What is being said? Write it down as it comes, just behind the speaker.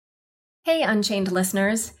Hey, Unchained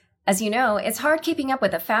listeners. As you know, it's hard keeping up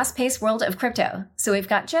with the fast-paced world of crypto, so we've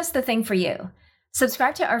got just the thing for you.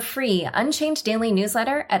 Subscribe to our free Unchained daily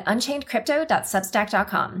newsletter at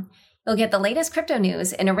unchainedcrypto.substack.com. You'll get the latest crypto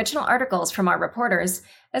news and original articles from our reporters,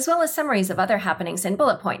 as well as summaries of other happenings and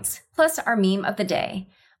bullet points, plus our meme of the day,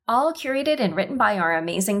 all curated and written by our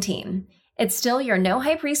amazing team. It's still your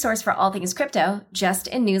no-hype resource for all things crypto, just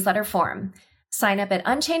in newsletter form. Sign up at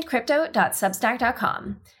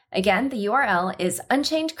unchainedcrypto.substack.com. Again, the URL is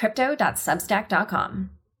unchainedcrypto.substack.com.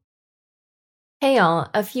 Hey y'all,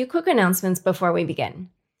 a few quick announcements before we begin.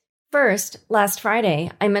 First, last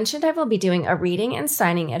Friday, I mentioned I will be doing a reading and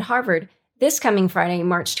signing at Harvard this coming Friday,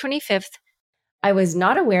 March 25th. I was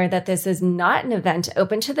not aware that this is not an event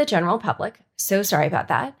open to the general public, so sorry about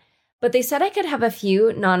that, but they said I could have a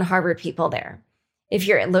few non-Harvard people there. If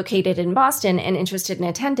you're located in Boston and interested in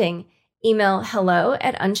attending, email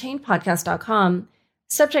hello@unchainedpodcast.com,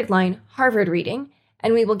 subject line Harvard reading,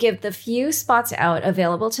 and we will give the few spots out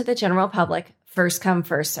available to the general public first come,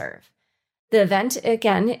 first serve. The event,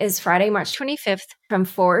 again, is Friday, March 25th from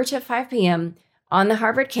 4 to 5 p.m. on the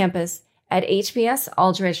Harvard campus at HBS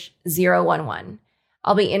Aldrich 011.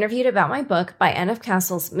 I'll be interviewed about my book by NF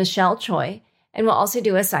Castle's Michelle Choi, and we'll also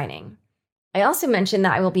do a signing. I also mentioned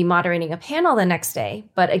that I will be moderating a panel the next day,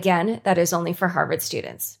 but again, that is only for Harvard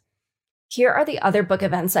students. Here are the other book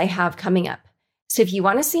events I have coming up. So if you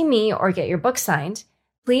want to see me or get your book signed,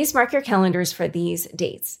 please mark your calendars for these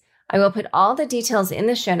dates. I will put all the details in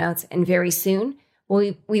the show notes, and very soon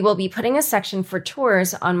we will be putting a section for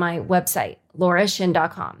tours on my website,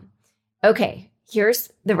 laurashin.com. Okay,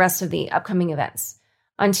 here's the rest of the upcoming events.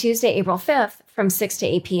 On Tuesday, April 5th, from 6 to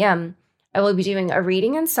 8 p.m., I will be doing a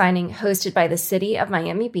reading and signing hosted by the City of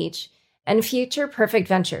Miami Beach and Future Perfect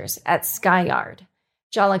Ventures at Skyyard.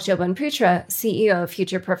 Jalak Jobanputra, CEO of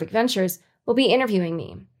Future Perfect Ventures, will be interviewing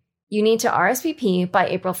me. You need to RSVP by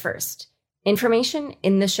April 1st. Information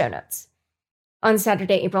in the show notes. On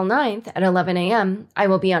Saturday, April 9th at 11 a.m., I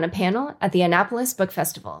will be on a panel at the Annapolis Book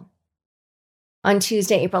Festival. On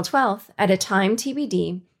Tuesday, April 12th, at a time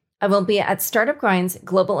TBD, I will be at Startup Grind's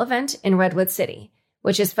global event in Redwood City,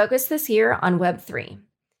 which is focused this year on Web3.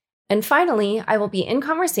 And finally, I will be in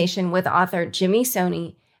conversation with author Jimmy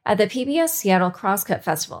Soni at the PBS Seattle Crosscut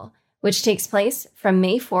Festival, which takes place from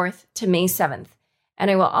May 4th to May 7th. And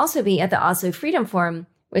I will also be at the Oslo Freedom Forum,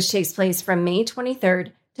 which takes place from May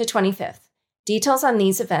 23rd to 25th. Details on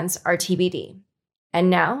these events are TBD. And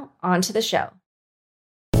now, on to the show.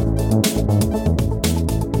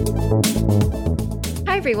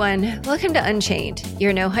 Hi, everyone. Welcome to Unchained,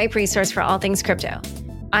 your no-hype resource for all things crypto.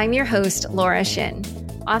 I'm your host, Laura Shin,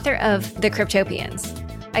 author of The Cryptopians.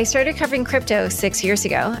 I started covering crypto 6 years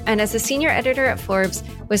ago, and as a senior editor at Forbes,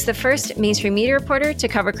 was the first mainstream media reporter to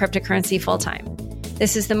cover cryptocurrency full-time.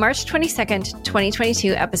 This is the March 22nd,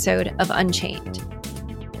 2022 episode of Unchained.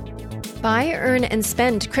 Buy, earn, and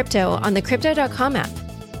spend crypto on the Crypto.com app.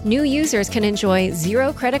 New users can enjoy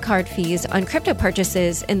 0 credit card fees on crypto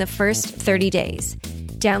purchases in the first 30 days.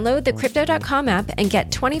 Download the Crypto.com app and get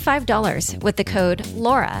 $25 with the code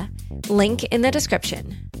LAURA. Link in the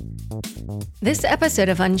description. This episode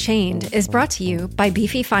of Unchained is brought to you by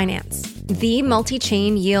Beefy Finance, the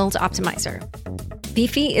multi-chain yield optimizer.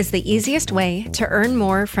 Beefy is the easiest way to earn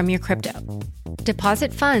more from your crypto.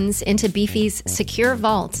 Deposit funds into Beefy's secure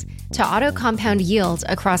vaults to auto-compound yield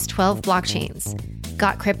across 12 blockchains.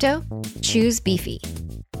 Got crypto? Choose Beefy.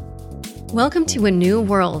 Welcome to a new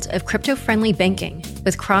world of crypto-friendly banking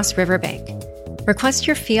with Cross River Bank. Request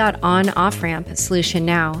your fiat on-off-ramp solution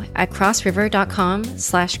now at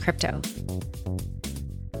crossriver.com/crypto.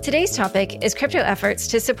 Today's topic is crypto efforts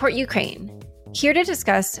to support Ukraine. Here to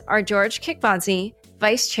discuss are George Kikvadze,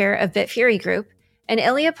 Vice Chair of Bitfury Group, and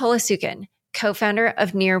Ilya Polosukhin, co-founder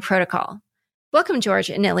of Near Protocol. Welcome, George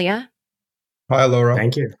and Ilya. Hi, Laura.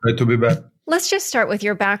 Thank you. Great to be back. Let's just start with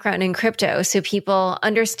your background in crypto so people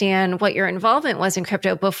understand what your involvement was in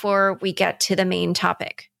crypto before we get to the main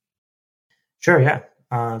topic. Sure, yeah.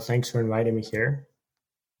 Thanks for inviting me here.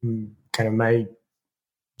 Kind of my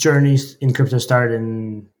journey in crypto started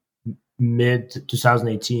in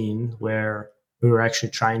mid-2018, where we were actually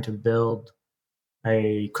trying to build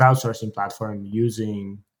a crowdsourcing platform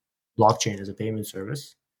using blockchain as a payment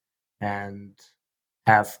service, and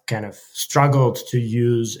have kind of struggled to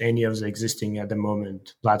use any of the existing at the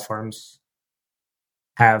moment platforms.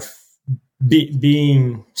 Have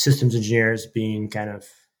being systems engineers, being kind of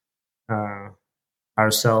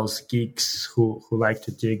ourselves geeks who like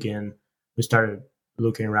to dig in, we started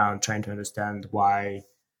looking around trying to understand why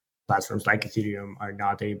platforms like Ethereum are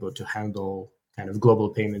not able to handle kind of global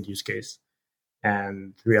payment use case,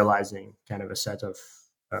 and realizing kind of a set of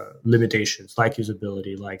limitations like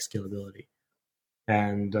usability, like scalability.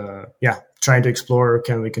 And trying to explore,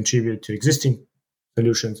 can we contribute to existing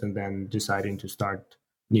solutions, and then deciding to start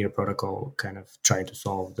Near Protocol, kind of trying to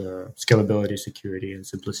solve the scalability, security, and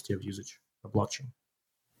simplicity of usage of blockchain.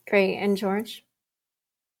 Great. And George?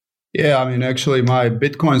 Yeah, I mean, actually, my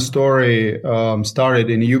Bitcoin story started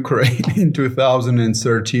in Ukraine in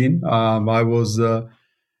 2013. I was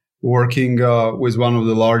working with one of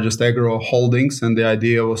the largest agro holdings, and the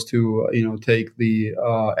idea was to, take the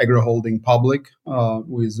agro holding public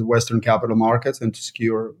with Western capital markets and to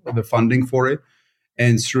secure the funding for it.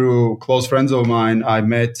 And through close friends of mine, I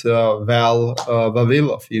met Val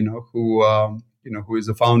Vavilov, who is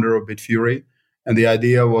the founder of Bitfury. And the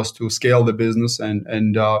idea was to scale the business and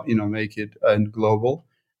make it global.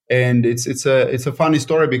 And it's a funny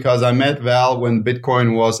story because I met Val when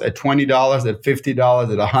Bitcoin was at $20, at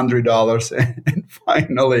 $50, at $100, and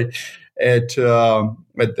finally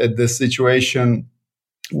at this situation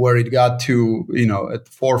where it got to at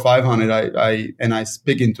 400 or 500. I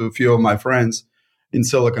speaking to a few of my friends in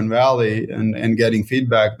Silicon Valley and getting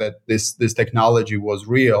feedback that this technology was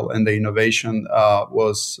real and the innovation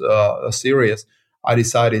was serious. I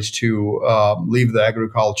decided to leave the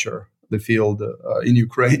agriculture, the field in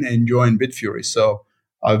Ukraine, and join Bitfury. So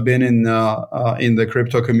I've been in the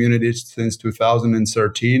crypto community since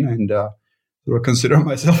 2013, and sort of consider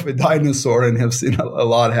myself a dinosaur and have seen a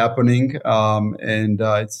lot happening.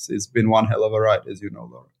 It's been one hell of a ride, as you know,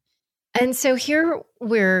 Laura. And so here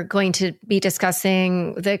we're going to be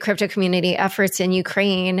discussing the crypto community efforts in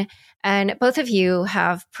Ukraine. And both of you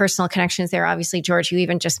have personal connections there. Obviously, George, you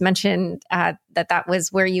even just mentioned that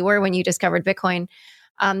was where you were when you discovered Bitcoin.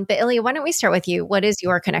 But Ilya, why don't we start with you? What is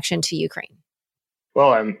your connection to Ukraine?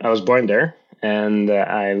 Well, I was born there, and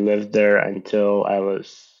I lived there until I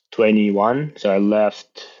was 21. So I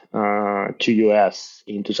left to US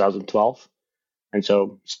in 2012. And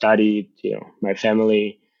so studied, my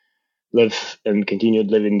family live and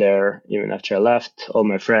continued living there even after I left. All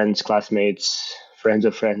my friends, classmates, friends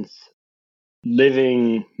of friends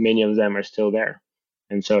living, many of them are still there.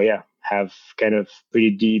 And so, have kind of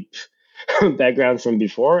pretty deep background from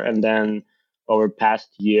before. And then over past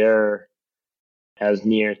year, as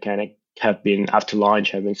Near kind of have been, after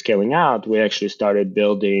launch, have been scaling out, we actually started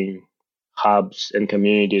building hubs and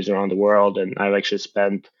communities around the world. And I've actually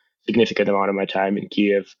spent significant amount of my time in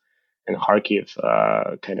Kiev and Kharkiv,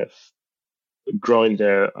 kind of growing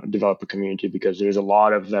the developer community, because there's a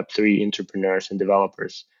lot of Web3 entrepreneurs and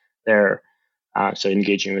developers there. So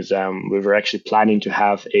engaging with them, we were actually planning to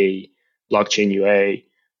have a blockchain UA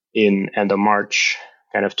in end of March,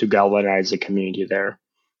 kind of to galvanize the community there.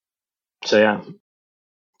 So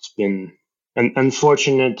it's been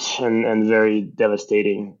unfortunate and very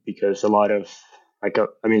devastating, because a lot of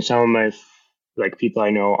some of my people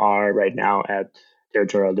I know are right now at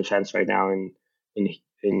territorial defense right now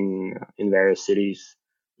in various cities.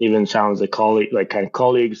 Even some of the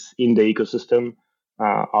colleagues in the ecosystem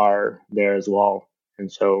are there as well.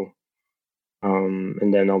 And so,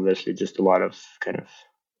 and then obviously just a lot of kind of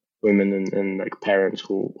women and parents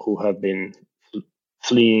who have been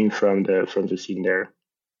fleeing from the scene there.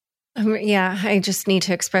 I just need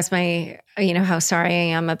to express my, how sorry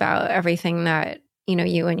I am about everything that,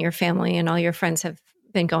 you and your family and all your friends have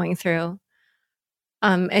been going through.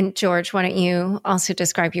 And George, why don't you also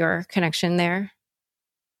describe your connection there?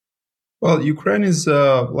 Well, Ukraine is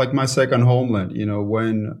like my second homeland.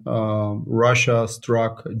 When Russia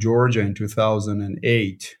struck Georgia in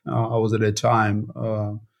 2008, I was at a time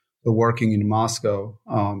working in Moscow,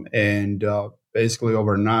 and basically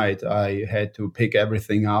overnight I had to pick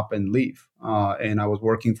everything up and leave. And I was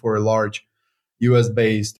working for a large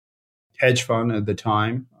U.S.-based hedge fund at the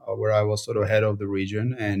time, where I was sort of head of the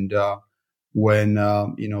region. And when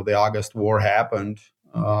the August war happened,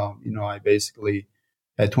 I basically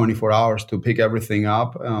had 24 hours to pick everything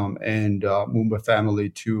up and move my family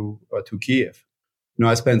to Kiev.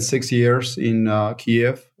 I spent 6 years in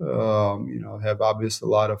Kiev. Have obviously a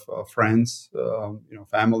lot of friends,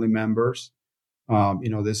 family members.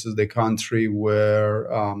 This is the country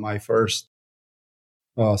where my first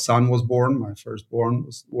son was born. My firstborn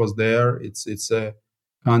was there. It's a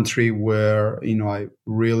country where I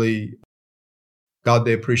really got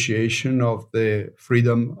the appreciation of the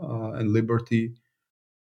freedom and liberty,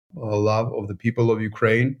 love of the people of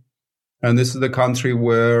Ukraine. And this is the country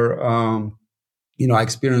where, I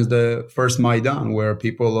experienced the first Maidan, where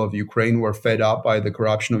people of Ukraine were fed up by the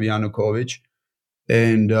corruption of Yanukovych.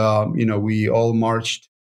 And, we all marched,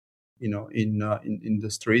 in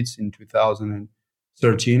the streets in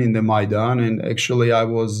 2013 in the Maidan. And actually I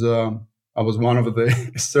was I was one of the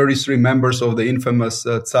 33 members of the infamous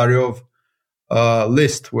Tsaryov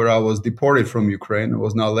list, where I was deported from Ukraine. I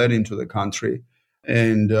was not let into the country,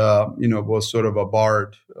 and was sort of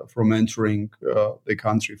barred from entering the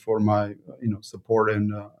country for my support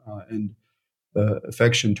and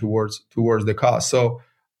affection towards the cause. So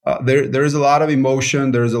there is a lot of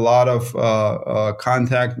emotion. There's a lot of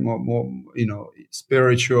contact, more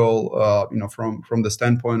spiritual, from the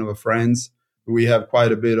standpoint of friends. We have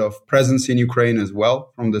quite a bit of presence in Ukraine as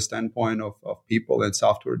well, from the standpoint of people and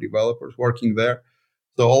software developers working there.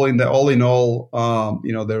 So all in all,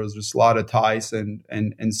 there was just a lot of ties, and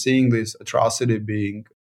seeing this atrocity being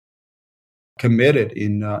committed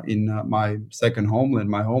in my second homeland,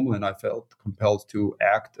 my homeland, I felt compelled to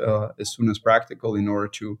act as soon as practical in order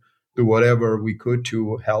to do whatever we could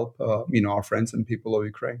to help our friends and people of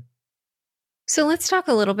Ukraine. So let's talk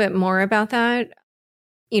a little bit more about that.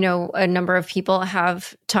 A number of people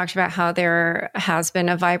have talked about how there has been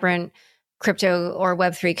a vibrant crypto or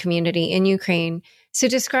Web3 community in Ukraine. So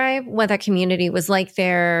describe what that community was like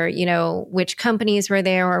there, which companies were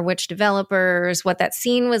there or which developers, what that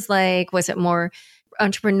scene was like. Was it more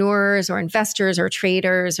entrepreneurs or investors or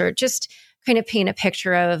traders, or just kind of paint a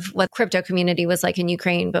picture of what crypto community was like in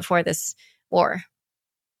Ukraine before this war?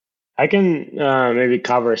 I can maybe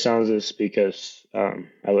cover some of this because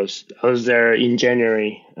I was there in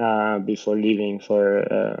January before leaving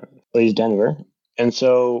for East Denver, and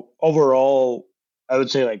so overall, I would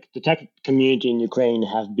say like the tech community in Ukraine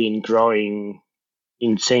has been growing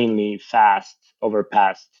insanely fast over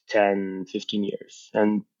past 10, 15 years,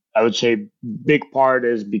 and I would say big part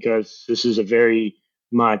is because this is a very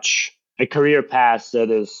much a career path that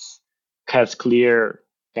has clear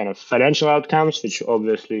kind of financial outcomes, which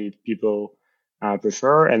obviously people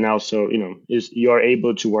prefer, and also you're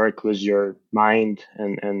able to work with your mind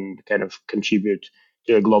and kind of contribute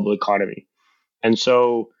to the global economy. And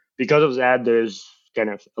so because of that, there's kind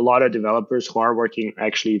of a lot of developers who are working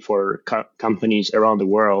actually for companies around the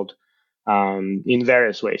world in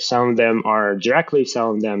various ways. Some of them are directly,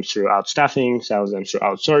 some of them through outstaffing, some of them through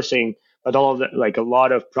outsourcing, but all of that, like a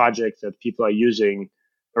lot of projects that people are using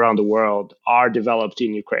around the world are developed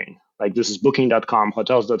in Ukraine. Like this is Booking.com,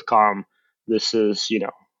 Hotels.com. This is,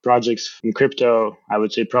 projects from crypto. I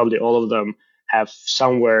would say probably all of them have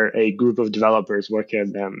somewhere a group of developers working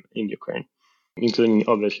on them in Ukraine, including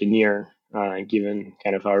obviously Near, given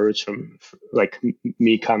kind of our roots from like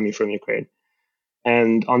me coming from Ukraine.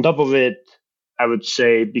 And on top of it, I would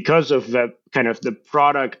say because of that kind of the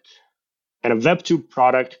product, kind of Web2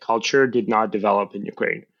 product culture did not develop in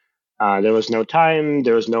Ukraine. There was no time,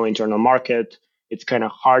 there was no internal market. It's kind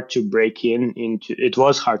of hard to break it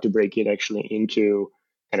was hard to break in actually into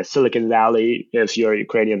kind of Silicon Valley if you're a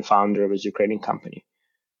Ukrainian founder of a Ukrainian company.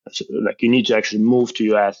 So, like you need to actually move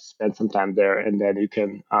to US, spend some time there, and then you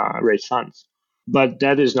can raise funds. But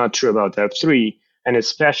that is not true about Web3, and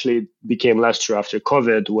especially became less true after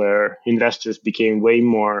COVID, where investors became way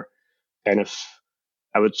more kind of,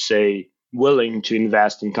 I would say, willing to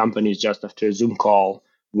invest in companies just after a Zoom call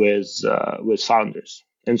with founders.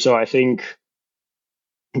 And so I think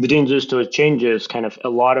between those two changes, kind of a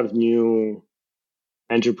lot of new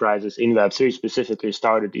enterprises in Web3 specifically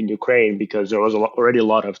started in Ukraine because there was already a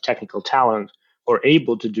lot of technical talent who were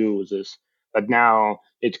able to do this. But now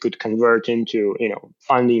it could convert into,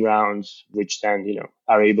 funding rounds, which then,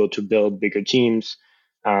 are able to build bigger teams,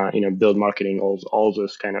 build marketing, all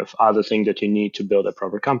those kind of other things that you need to build a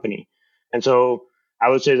proper company. And so I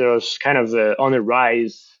would say there was kind of on the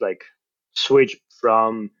rise, like switch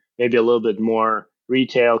from maybe a little bit more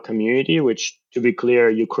retail community, which to be clear,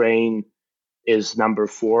 Ukraine is number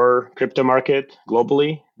 4 crypto market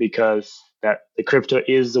globally because that the crypto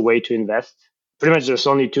is the way to invest. Pretty much there's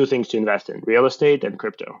only 2 things to invest in, real estate and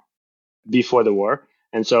crypto before the war.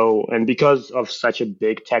 And because of such a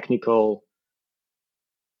big technical,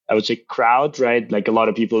 I would say crowd, right? Like a lot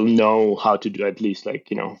of people know how to do, at least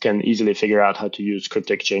like, can easily figure out how to use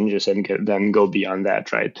crypto exchanges and then go beyond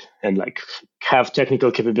that, right? And like have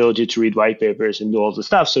technical capability to read white papers and do all the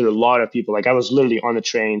stuff. So a lot of people, like I was literally on a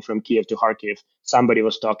train from Kiev to Kharkiv. Somebody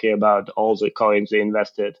was talking about all the coins they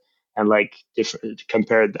invested and like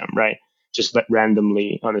compared them, right? Just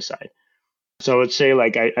randomly on the side. So I would say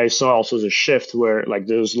like I saw also the shift where like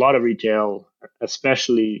there was a lot of retail,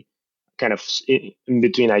 especially kind of in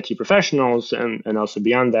between IT professionals and also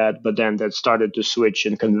beyond that, but then that started to switch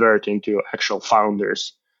and convert into actual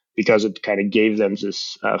founders because it kind of gave them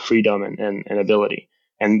this freedom and ability.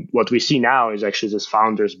 And what we see now is actually these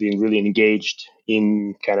founders being really engaged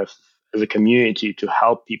in kind of as a community to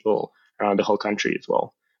help people around the whole country as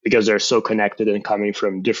well, because they're so connected and coming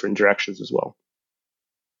from different directions as well.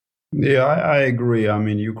 Yeah, I agree. I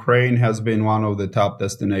mean, Ukraine has been one of the top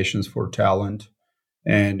destinations for talent.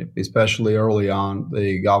 And especially early on,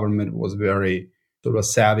 the government was very sort of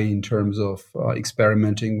savvy in terms of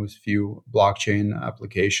experimenting with few blockchain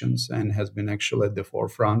applications and has been actually at the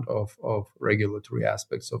forefront of regulatory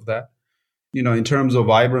aspects of that. In terms of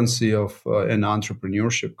vibrancy of an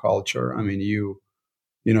entrepreneurship culture, I mean, you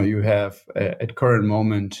have at current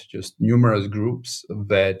moment just numerous groups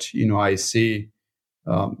that I see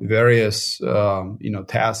various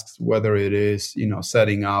tasks, whether it is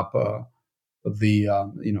setting up the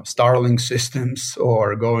Starlink systems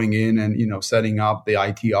or going in and setting up the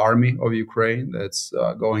IT army of Ukraine that's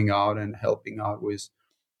going out and helping out with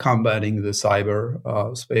combating the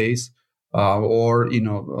cyber space, or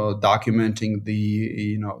documenting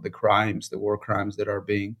the crimes, the war crimes that are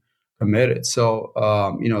being committed. So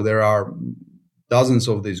there are dozens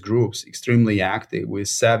of these groups extremely active with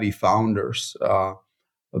savvy founders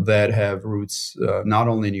that have roots not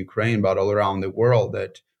only in Ukraine but all around the world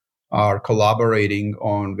that are collaborating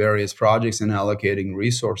on various projects and allocating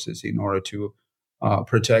resources in order to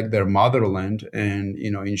protect their motherland and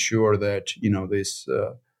ensure that this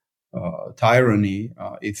tyranny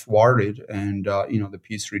is thwarted and the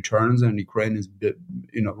peace returns and Ukraine is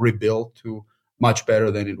rebuilt to much better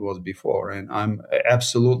than it was before. And I'm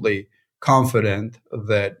absolutely confident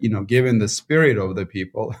that given the spirit of the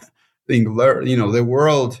people, the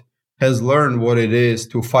world has learned what it is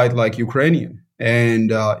to fight like Ukrainian. And,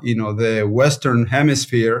 the Western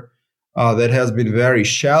hemisphere that has been very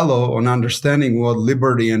shallow on understanding what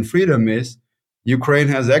liberty and freedom is, Ukraine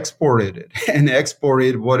has exported it and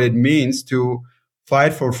exported what it means to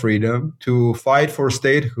fight for freedom, to fight for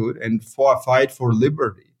statehood, and fight for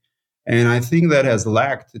liberty. And I think that has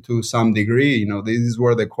lacked to some degree. These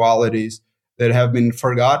were the qualities that have been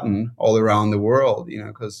forgotten all around the world,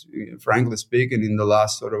 because frankly speaking, in the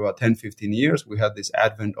last sort of 10, 15 years, we had this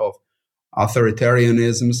advent of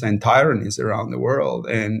authoritarianisms and tyrannies around the world.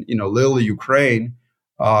 And, little Ukraine,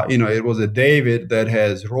 it was a David that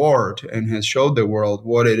has roared and has showed the world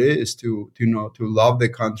what it is to love the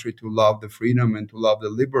country, to love the freedom and to love the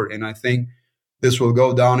liberty. And I think this will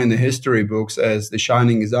go down in the history books as the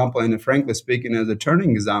shining example and frankly speaking, as a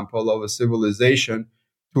turning example of a civilization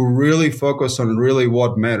to really focus on really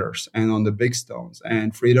what matters and on the big stones.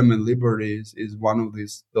 And freedom and liberty is one of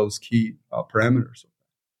those key parameters.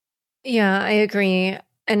 Yeah, I agree.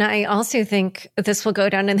 And I also think this will go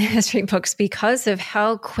down in the history books because of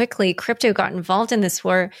how quickly crypto got involved in this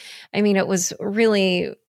war. I mean, it was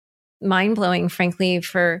really mind-blowing, frankly,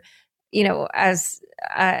 for, as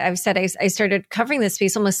I've said, I started covering this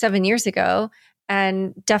space almost 7 years ago.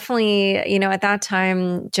 And definitely, at that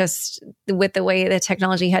time, just with the way the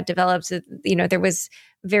technology had developed, there was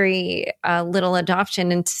very little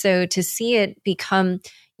adoption. And so to see it become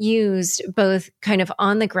used both kind of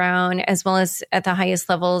on the ground as well as at the highest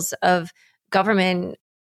levels of government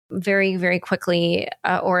very, very quickly,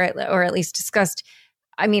 or at least discussed.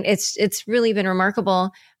 I mean, it's really been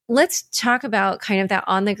remarkable. Let's talk about kind of that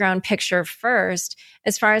on the ground picture first.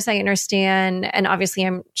 As far as I understand, and obviously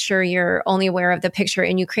I'm sure you're only aware of the picture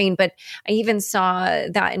in Ukraine, but I even saw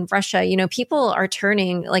that in Russia, people are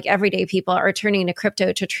turning, like everyday people are turning to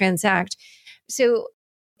crypto to transact. So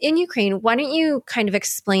in Ukraine, why don't you kind of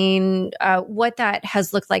explain what that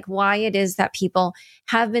has looked like, why it is that people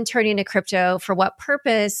have been turning to crypto, for what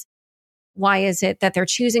purpose? Why is it that they're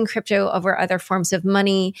choosing crypto over other forms of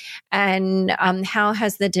money? And how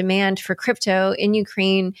has the demand for crypto in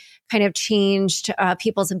Ukraine kind of changed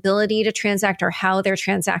people's ability to transact or how they're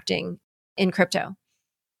transacting in crypto?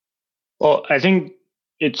 Well, I think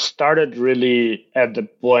it started really at the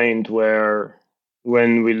point where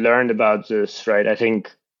when we learned about this, right, I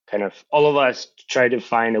think kind of all of us tried to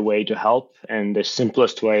find a way to help. And the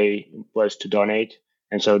simplest way was to donate.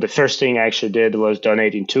 And so the first thing I actually did was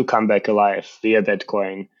donating to Come Back Alive via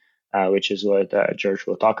Bitcoin, which is what George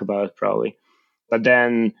will talk about probably. But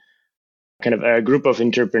then kind of a group of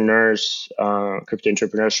entrepreneurs, crypto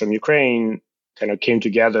entrepreneurs from Ukraine kind of came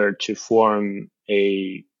together to form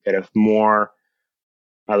a kind of more,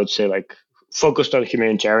 I would say, like focused on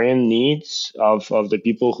humanitarian needs of the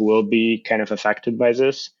people who will be kind of affected by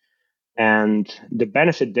this. And the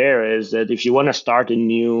benefit there is that if you want to start a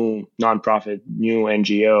new nonprofit, new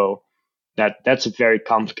NGO, that's a very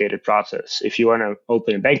complicated process. If you want to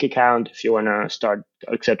open a bank account, if you want to start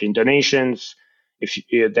accepting donations,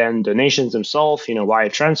 then donations themselves, wire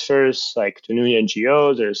transfers, like to new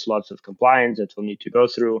NGOs, there's lots of compliance that we'll need to go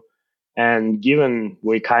through. And given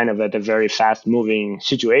we're kind of at a very fast moving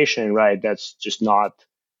situation, right, that's just not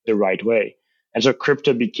the right way. And so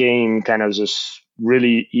crypto became kind of this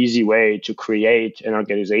really easy way to create an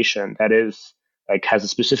organization that is like has a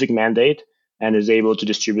specific mandate and is able to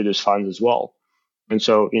distribute those funds as well. And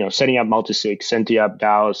so, setting up multisig, setting up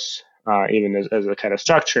DAOs, even as a kind of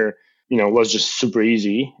structure, was just super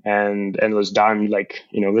easy and was done like,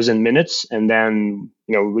 within minutes. And then,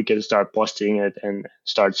 we can start posting it and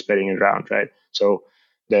start spreading it around, right? So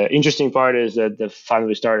the interesting part is that the fund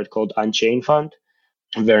we started called Unchained Fund,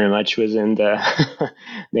 very much within the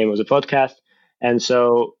name of the podcast. And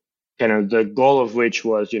so kind of the goal of which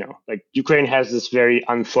was, like Ukraine has this very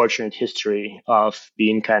unfortunate history of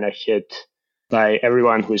being kind of hit by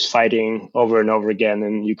everyone who is fighting over and over again.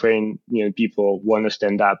 And Ukraine, people want to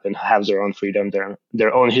stand up and have their own freedom,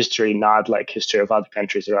 their own history, not like history of other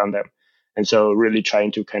countries around them. And so really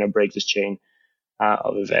trying to kind of break this chain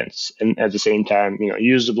of events. And at the same time,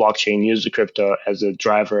 use the blockchain, use the crypto as a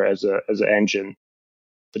driver, as an engine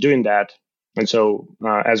for doing that. And so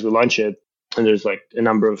as we launch it, and there's like a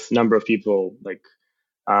number of people like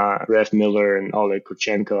Rev Miller and Oleg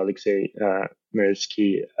Kurchenko, Alexei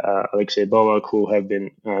Mirsky, Alexei Bovak, who have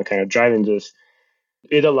been kind of driving this.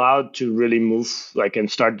 It allowed to really move like and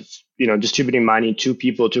start, distributing money to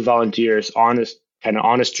people, to volunteers on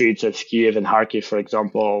the streets of Kiev and Kharkiv, for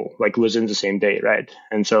example, like within the same day, right?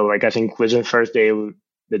 And so like I think within the first day,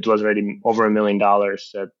 it was already over $1 million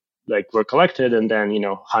that like were collected, and then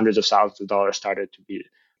hundreds of thousands of dollars started to be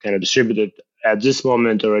kind of distributed. At this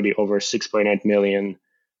moment, already over 6.8 million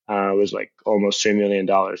was like almost $3 million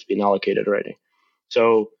being allocated already.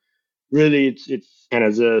 So really, it's kind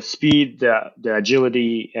of the speed, the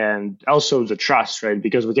agility, and also the trust, right?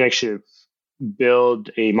 Because we can actually build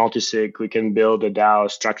a multisig, we can build a DAO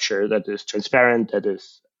structure that is transparent, that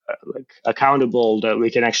is like accountable, that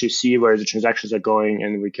we can actually see where the transactions are going,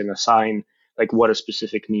 and we can assign like what are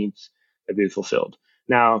specific needs that be fulfilled.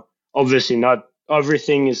 Now, obviously, not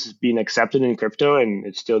everything is being accepted in crypto, and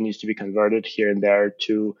it still needs to be converted here and there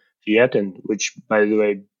to fiat, and which, by the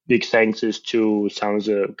way, big thanks is to some of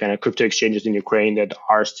the kind of crypto exchanges in Ukraine that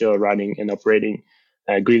are still running and operating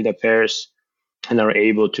Hryvnia pairs and are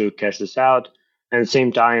able to cash this out. And at the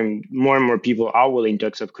same time, more and more people are willing to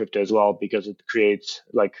accept crypto as well, because it creates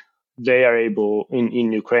like they are able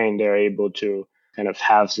in Ukraine, they're able to kind of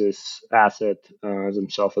have this asset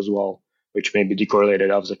themselves as well, which may be decorrelated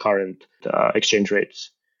of the current exchange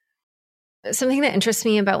rates. Something that interests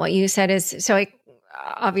me about what you said is, so I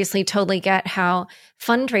obviously totally get how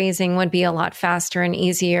fundraising would be a lot faster and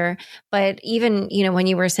easier. But even, when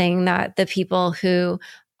you were saying that the people who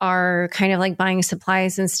are kind of like buying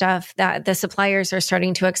supplies and stuff, that the suppliers are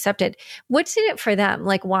starting to accept it, what's in it for them?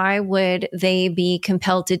 Like, why would they be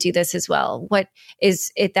compelled to do this as well? What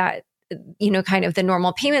is it that, kind of the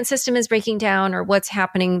normal payment system is breaking down, or what's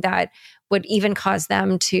happening that would even cause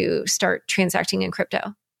them to start transacting in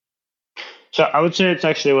crypto? So I would say it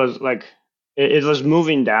actually was like, it was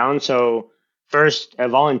moving down. So first,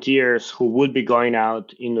 volunteers who would be going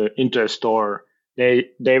out into a store,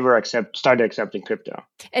 they were started accepting crypto.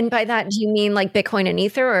 And by that, do you mean like Bitcoin and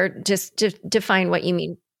Ether, or just define what you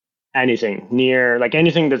mean? Anything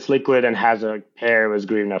anything that's liquid and has a pair with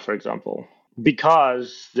Hryvnia, for example,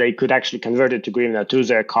 because they could actually convert it to Hryvnia to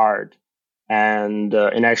their card, and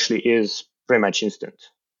it actually is pretty much instant.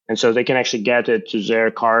 And so they can actually get it to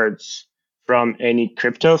their cards from any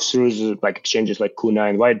crypto through like exchanges like Kuna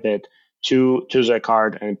and Whitebit to their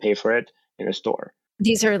card and pay for it in a store.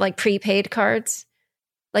 These are like prepaid cards,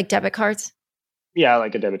 like debit cards? Yeah,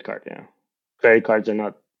 like a debit card, yeah. Credit cards are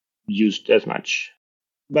not used as much.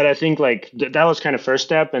 But I think like that was kind of first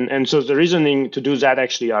step. And so the reasoning to do that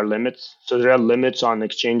actually are limits. So there are limits on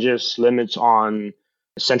exchanges, limits on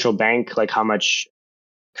central bank, like how much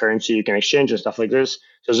currency you can exchange and stuff like this.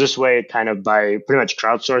 So this way, kind of by pretty much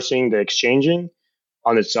crowdsourcing the exchanging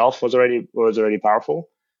on itself was already powerful.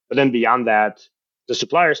 But then beyond that, the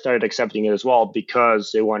suppliers started accepting it as well,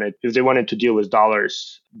 because if they wanted to deal with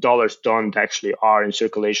dollars don't actually are in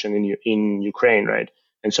circulation in Ukraine, right?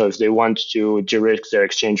 And so if they want to de-risk their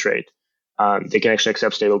exchange rate, they can actually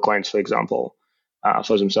accept stable coins, for example,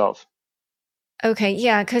 for themselves. Okay,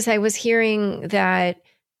 yeah, because I was hearing that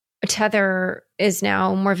Tether is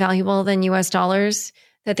now more valuable than US dollars,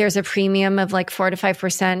 that there's a premium of like 4 to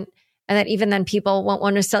 5%, and that even then people won't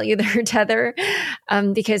want to sell you their Tether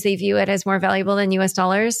because they view it as more valuable than US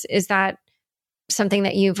dollars. Is that something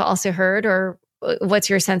that you've also heard, or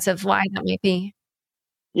what's your sense of why that might be?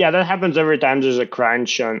 Yeah, that happens every time there's a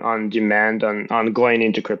crunch on demand on going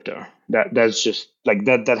into crypto. That's just like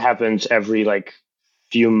that happens every like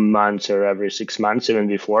few months or every 6 months, even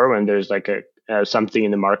before, when there's like something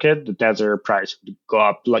in the market, the Tether price would go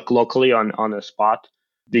up like locally on a spot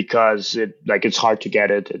because it's hard to get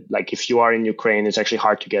it. Like if you are in Ukraine, it's actually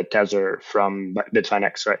hard to get Tether from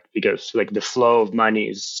Bitfinex, right? Because like the flow of money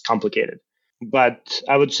is complicated. But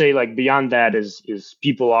I would say like beyond that is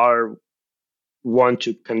people want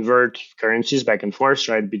to convert currencies back and forth,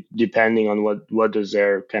 right? Depending on what is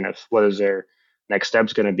their next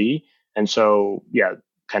steps going to be. And so, yeah,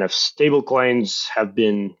 kind of stable coins have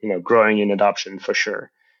been, growing in adoption for sure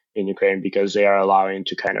in Ukraine because they are allowing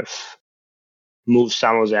to kind of move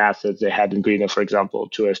some of the assets they had in Greener, for example,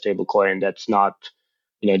 to a stable coin that's not,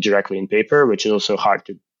 directly in paper, which is also hard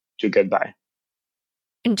to get by.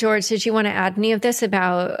 And George, did you want to add any of this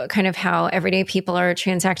about kind of how everyday people are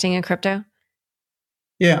transacting in crypto?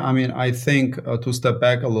 Yeah, I mean, I think to step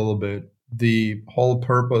back a little bit, the whole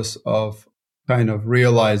purpose of kind of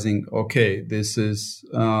realizing, okay, this is,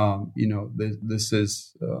 this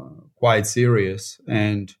is quite serious,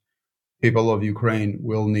 and people of Ukraine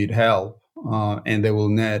will need help, and they will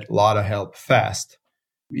need a lot of help fast.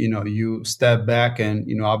 You step back and,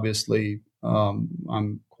 obviously,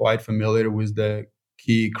 I'm quite familiar with the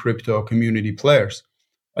key crypto community players.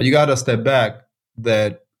 But you got to step back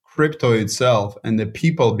that crypto itself and the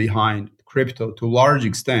people behind crypto to a large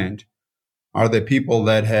extent are the people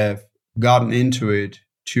that have gotten into it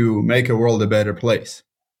to make a world a better place.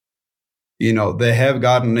 They have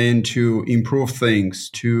gotten in to improve things,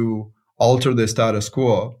 to alter the status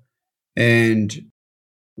quo. And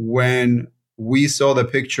when we saw the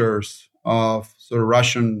pictures of sort of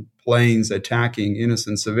Russian planes attacking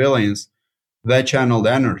innocent civilians, that channeled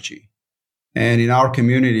energy. And in our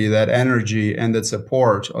community, that energy and that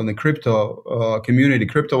support on the crypto community,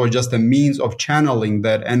 crypto was just a means of channeling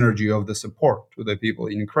that energy of the support to the people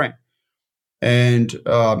in Ukraine. And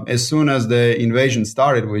as soon as the invasion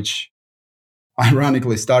started, which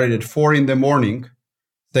ironically started at 4 a.m,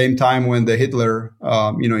 same time when the Hitler,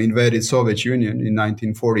 invaded Soviet Union in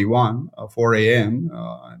 1941, 4 a.m.,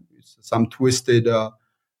 some twisted,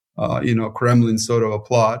 Kremlin sort of a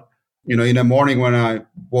plot. In the morning when I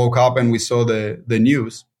woke up and we saw the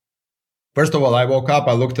news, first of all, I woke up,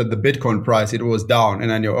 I looked at the Bitcoin price, it was down,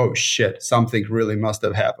 and I knew, oh shit, something really must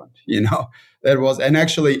have happened. And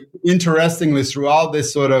actually, interestingly, throughout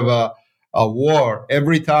this sort of a war,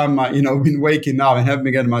 every time I've been waking up and haven't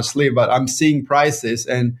been getting much sleep, but I'm seeing prices,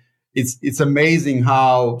 and it's amazing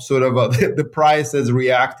how sort of the price has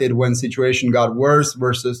reacted when situation got worse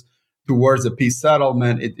versus towards a peace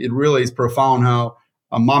settlement. It really is profound how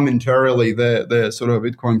momentarily the sort of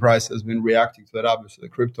Bitcoin price has been reacting to that, obviously, the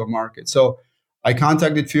crypto market. So I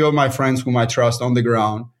contacted a few of my friends whom I trust on the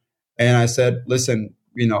ground, and I said, listen,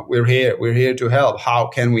 we're here to help. How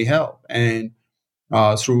can we help? And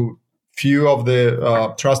through few of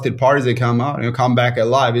the trusted parties that come back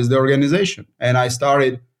alive is the organization. And I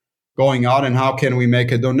started going out and how can we make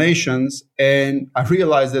donations? And I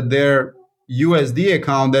realized that their USD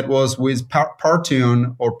account that was with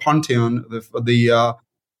Partheon, the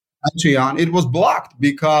Patreon, it was blocked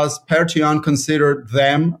because Patreon considered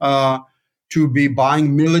them to be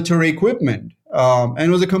buying military equipment. And it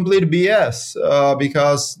was a complete BS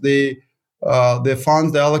because the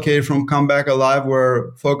funds they allocated from Come Back Alive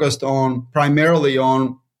were focused primarily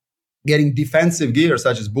on getting defensive gear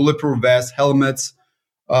such as bulletproof vests, helmets,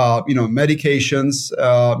 medications,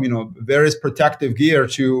 various protective gear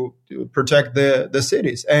to protect the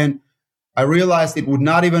cities. And I realized it would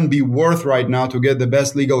not even be worth right now to get the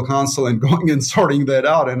best legal counsel and going and sorting that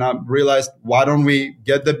out. And I realized, why don't we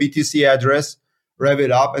get the BTC address, rev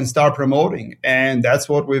it up, and start promoting? And that's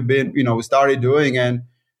what we've been, we started doing. And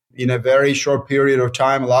in a very short period of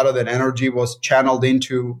time, a lot of that energy was channeled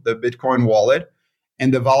into the Bitcoin wallet.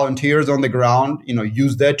 And the volunteers on the ground,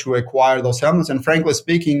 use that to acquire those helmets. And frankly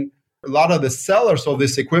speaking, a lot of the sellers of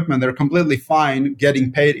this equipment, they're completely fine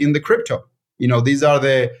getting paid in the crypto. These are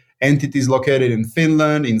the entities located in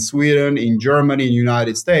Finland, in Sweden, in Germany, in the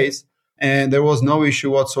United States. And there was no issue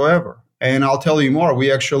whatsoever. And I'll tell you more.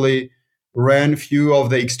 We actually ran few of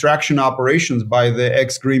the extraction operations by the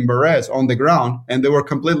ex-Green Berets on the ground, and they were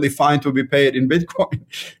completely fine to be paid in Bitcoin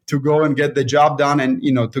to go and get the job done and,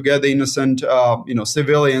 to get the innocent,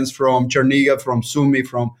 civilians from Chernihiv, from Sumy,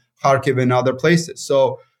 from Kharkiv and other places.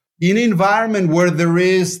 So in an environment where there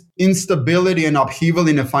is instability and upheaval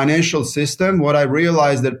in a financial system, what I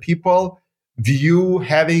realized that people view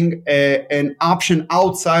having an option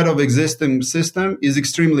outside of existing system is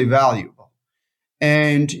extremely valuable.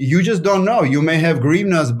 And you just don't know. You may have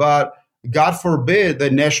hryvnias, but God forbid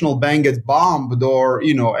the national bank gets bombed or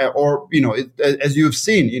as you've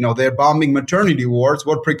seen, they're bombing maternity wards.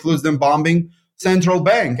 What precludes them bombing central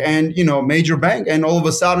bank and, major bank? And all of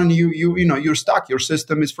a sudden you're stuck. Your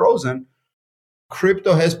system is frozen.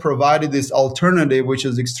 crypto has provided this alternative, which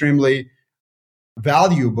is extremely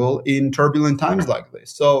valuable in turbulent times like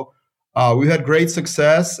this. So we had great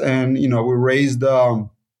success, and we raised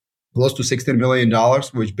close to $16 million,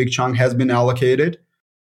 which big chunk has been allocated.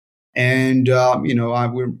 And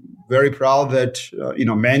we're very proud that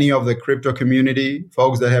many of the crypto community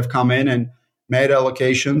folks that have come in and made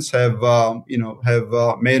allocations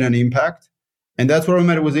have made an impact. And that's where we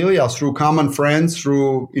met with Ilya, through common friends,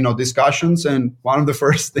 through discussions. And one of the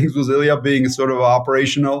first things was Ilya being sort of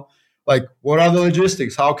operational. Like, what are the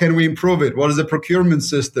logistics? How can we improve it? What is the procurement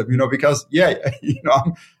system? Because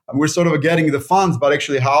we're sort of getting the funds, but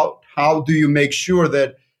actually, how do you make sure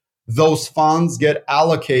that those funds get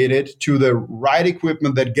allocated to the right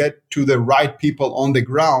equipment, that get to the right people on the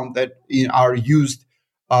ground, that are used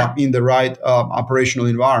in the right operational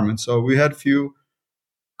environment? So we had a few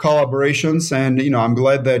collaborations, and I'm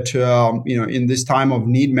glad that in this time of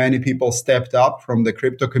need, many people stepped up from the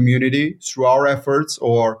crypto community through our efforts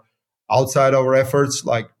or outside our efforts.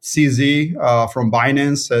 Like CZ from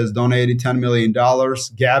Binance has donated $10 million.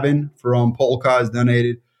 Gavin from Polka has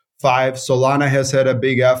donated $5 million. Solana has had a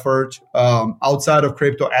big effort. Outside of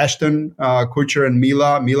crypto, Ashton Kutcher and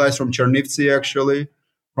Mila is from Chernivtsi, actually,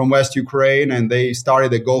 from West Ukraine, and they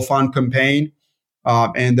started a GoFund campaign.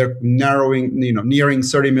 And they're nearing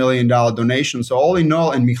 $30 million donation. So all in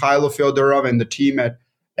all, and Mikhailo Fyodorov and the team at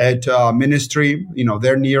Ministry,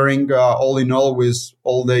 they're nearing all in all with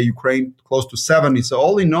all the Ukraine close to 70. So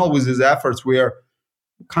all in all, with these efforts, we are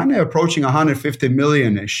kind of approaching 150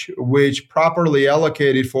 million-ish, which properly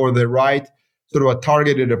allocated for the right sort of a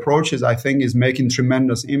targeted approaches, I think is making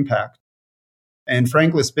tremendous impact. And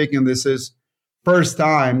frankly speaking, this is first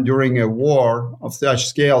time during a war of such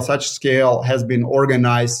scale has been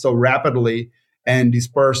organized so rapidly and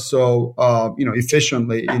dispersed so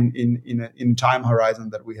efficiently in time horizon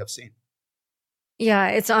that we have seen. Yeah,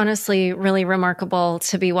 it's honestly really remarkable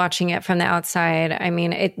to be watching it from the outside. I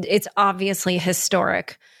mean, it's obviously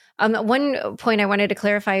historic. One point I wanted to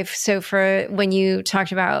clarify. So for when you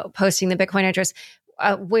talked about posting the Bitcoin address,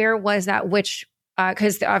 where was that? Which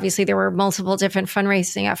because obviously there were multiple different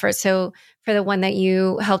fundraising efforts. So for the one that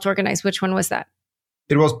you helped organize, which one was that?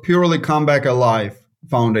 It was purely Comeback Alive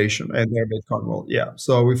Foundation and their Bitcoin World. Yeah.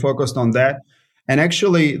 So we focused on that. And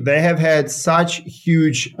actually, they have had such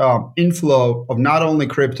huge inflow of not only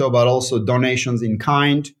crypto, but also donations in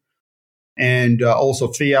kind and also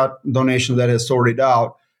fiat donations that has sorted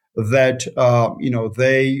out that,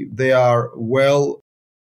 they are well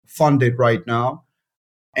funded right now.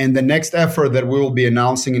 And the next effort that we will be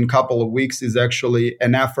announcing in a couple of weeks is actually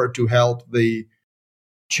an effort to help the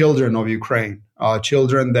children of Ukraine,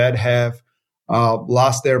 children that have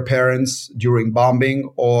lost their parents during bombing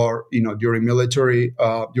or during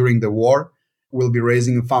the war. We'll be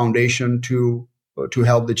raising a foundation to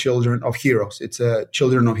help the children of heroes. It's a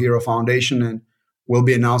Children of Hero Foundation, and we'll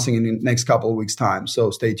be announcing in the next couple of weeks' time.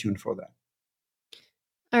 So stay tuned for that.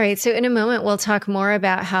 All right. So in a moment, we'll talk more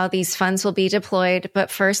about how these funds will be deployed. But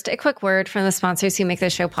first, a quick word from the sponsors who make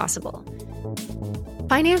this show possible.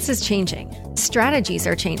 Finance is changing. Strategies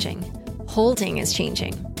are changing. Holding is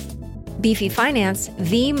changing. Beefy Finance,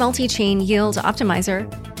 the multi-chain yield optimizer,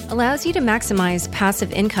 allows you to maximize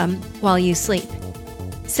passive income while you sleep.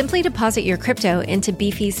 Simply deposit your crypto into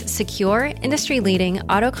Beefy's secure, industry-leading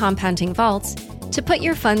auto-compounding vaults to put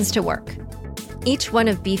your funds to work. Each one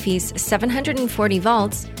of Beefy's 740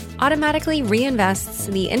 vaults automatically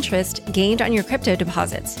reinvests the interest gained on your crypto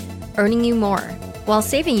deposits, earning you more while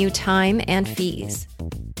saving you time and fees.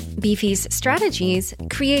 Beefy's strategies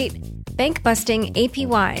create bank-busting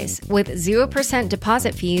APYs with 0%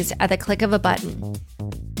 deposit fees at the click of a button.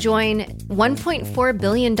 Join $1.4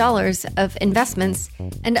 billion of investments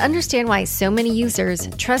and understand why so many users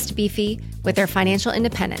trust Beefy with their financial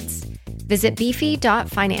independence. Visit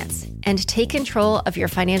beefy.finance and take control of your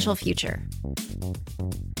financial future.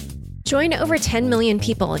 Join over 10 million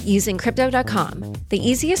people using Crypto.com, the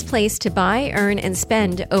easiest place to buy, earn, and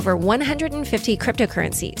spend over 150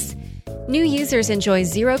 cryptocurrencies. New users enjoy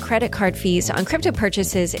 0 credit card fees on crypto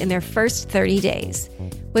purchases in their first 30 days.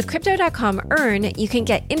 With Crypto.com Earn, you can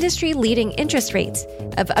get industry-leading interest rates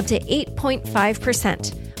of up to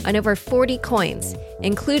 8.5% on over 40 coins,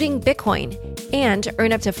 including Bitcoin, and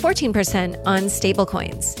earn up to 14% on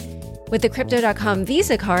stablecoins. With the Crypto.com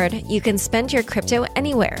Visa card, you can spend your crypto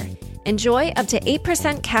anywhere. Enjoy up to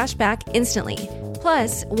 8% cash back instantly,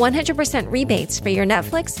 plus 100% rebates for your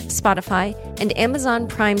Netflix, Spotify, and Amazon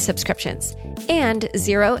Prime subscriptions, and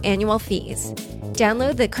 0 annual fees.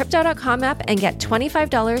 Download the Crypto.com app and get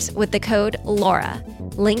 $25 with the code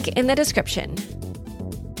LAURA. Link in the description.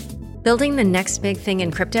 Building the next big thing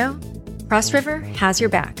in crypto? CrossRiver has your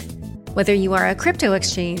back. Whether you are a crypto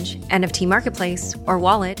exchange, NFT marketplace, or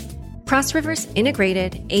wallet, CrossRiver's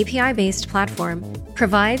integrated API-based platform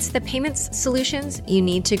provides the payments solutions you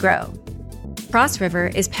need to grow.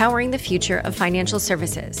 CrossRiver is powering the future of financial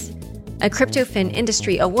services. A CryptoFin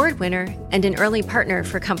Industry Award winner and an early partner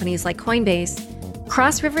for companies like Coinbase,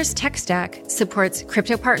 CrossRiver's tech stack supports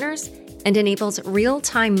crypto partners and enables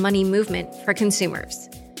real-time money movement for consumers.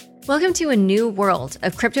 Welcome to a new world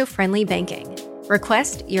of crypto-friendly banking.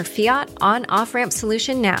 Request your fiat on-off-ramp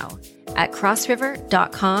solution now at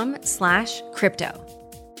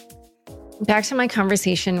crossriver.com/crypto. Back to my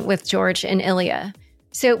conversation with George and Ilya.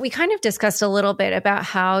 So we kind of discussed a little bit about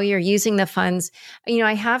how you're using the funds.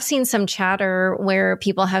 I have seen some chatter where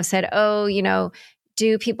people have said,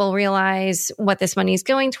 do people realize what this money is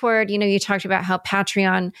going toward? You talked about how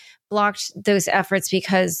Patreon blocked those efforts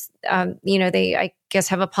because, they, I guess,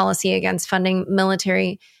 have a policy against funding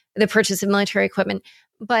the purchase of military equipment.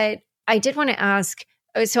 But I did want to ask,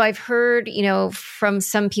 so I've heard, from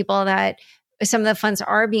some people that some of the funds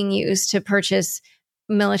are being used to purchase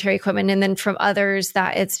military equipment, and then from others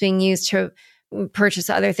that it's being used to purchase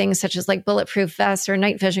other things such as like bulletproof vests or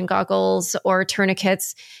night vision goggles or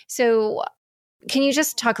tourniquets. So can you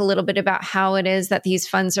just talk a little bit about how it is that these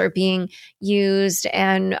funds are being used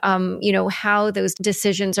and, how those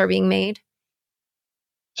decisions are being made?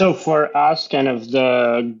 So for us, kind of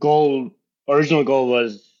the original goal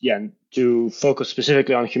was, to focus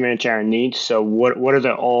specifically on humanitarian needs. So what are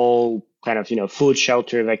the all kind of, food,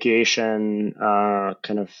 shelter, evacuation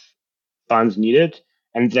kind of funds needed?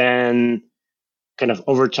 And then kind of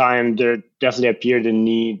over time, there definitely appeared a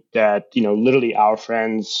need that, literally our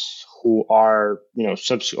friends who are,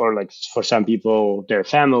 or like for some people, their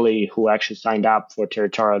family who actually signed up for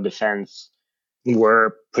territorial defense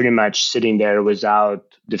were pretty much sitting there without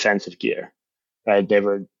defensive gear, right? They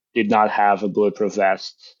did not have a bulletproof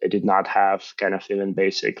vest. They did not have kind of even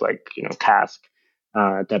basic cask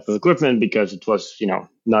type of equipment because it was,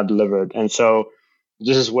 not delivered. And so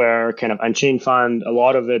this is where kind of Unchained Fund, a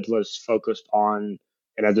lot of it was focused on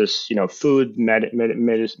kind of this, food,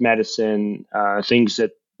 medicine, things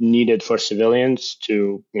that needed for civilians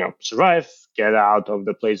to, survive, get out of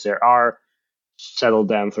the place they are, settle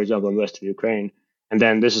them, for example, in west of Ukraine. And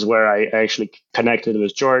then this is where I actually connected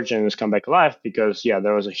with George and his Come Back Alive because,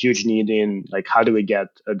 there was a huge need in how do we get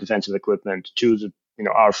defensive equipment to the,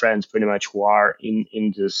 our friends pretty much who are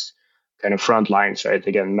in this kind of front lines, right?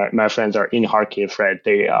 Again, my friends are in Kharkiv, right?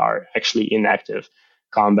 They are actually in active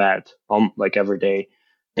combat every day.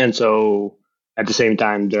 And so at the same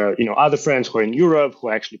time, there are, other friends who are in Europe who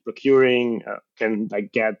are actually procuring, can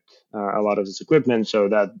get a lot of this equipment. So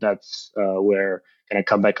that's where kind of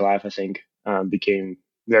Come Back Alive, I think, became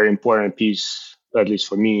very important piece, at least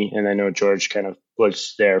for me. And I know George kind of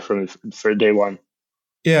was there for day one.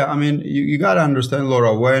 Yeah, I mean, you got to understand,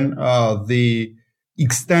 Laura, when the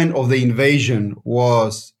extent of the invasion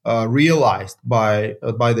was realized by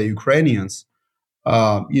the Ukrainians,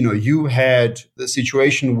 you had the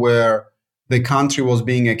situation where the country was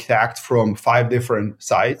being attacked from 5 different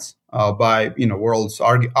sides by,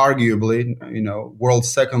 arguably,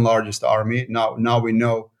 world's second largest army. Now we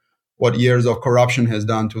know what years of corruption has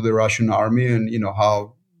done to the Russian army and,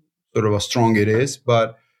 how sort of strong it is.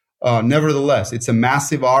 But nevertheless, it's a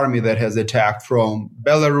massive army that has attacked from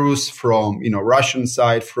Belarus, from, Russian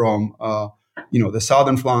side, from, the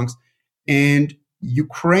southern flanks. And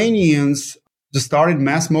Ukrainians just started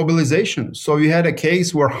mass mobilization. So you had a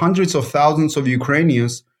case where hundreds of thousands of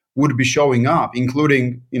Ukrainians would be showing up,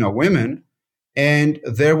 including, women. And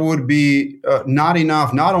there would be not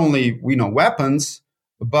enough, not only, weapons,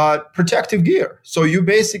 but protective gear. So you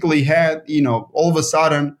basically had, all of a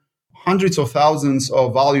sudden, hundreds of thousands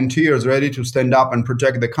of volunteers ready to stand up and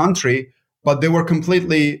protect the country, but they were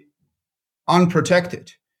completely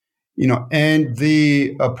unprotected, and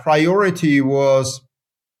the priority was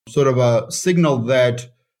sort of a signal that,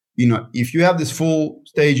 if you have this full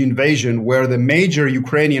stage invasion where the major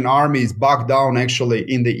Ukrainian army is bogged down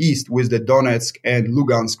actually in the east with the Donetsk and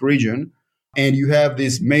Lugansk region, and you have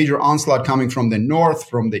this major onslaught coming from the north,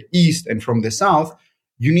 from the east, and from the south,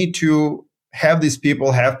 you need to have these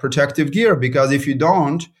people have protective gear, because if you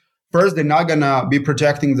don't, first, they're not going to be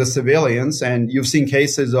protecting the civilians. And you've seen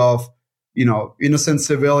cases of, innocent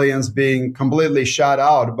civilians being completely shot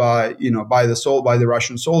out by the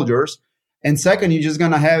Russian soldiers. And second, you're just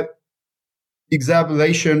going to have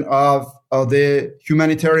exacerbation of the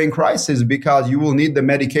humanitarian crisis, because you will need the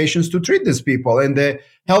medications to treat these people. And the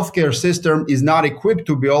healthcare system is not equipped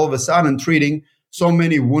to be all of a sudden treating so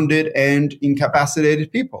many wounded and incapacitated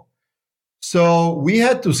people. So we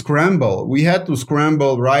had to scramble. We had to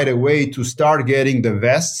scramble right away to start getting the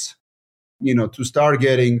vests, to start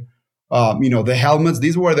getting, the helmets.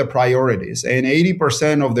 These were the priorities. And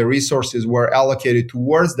 80% of the resources were allocated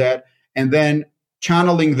towards that. And then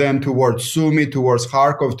channeling them towards Sumy, towards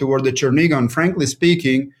Kharkov, toward the Chernihiv. And frankly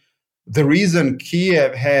speaking, the reason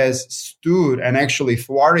Kiev has stood and actually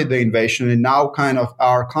thwarted the invasion and now kind of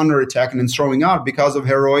are counterattacking and throwing out because of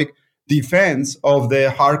heroic defense of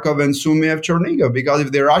the Kharkov and Sumy of Chernihiv. Because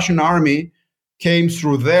if the Russian army came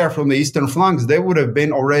through there from the eastern flanks, they would have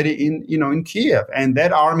been already in Kiev, and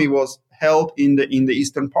that army was held in the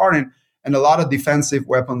eastern part, and a lot of defensive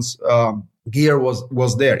weapons gear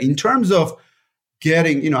was there. In terms of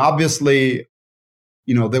getting, obviously,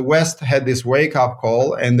 the West had this wake up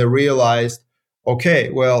call, and they realized, okay,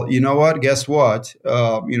 well, you know what? Guess what?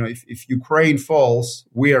 If Ukraine falls,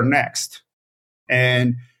 we are next,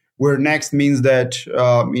 and where next means that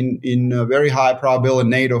in a very high probability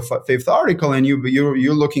NATO fifth article, and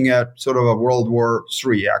you're looking at sort of a World War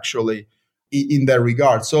III actually in that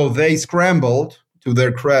regard. So they scrambled, to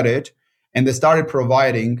their credit, and they started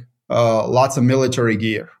providing lots of military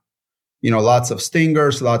gear. Lots of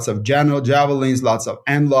Stingers, lots of javelins, lots of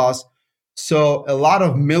NLAWs. So a lot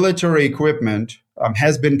of military equipment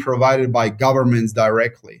has been provided by governments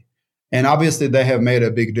directly, and obviously they have made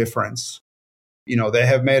a big difference. They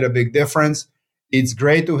have made a big difference. It's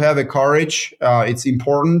great to have a courage. It's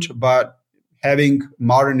important, but having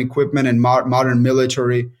modern equipment and modern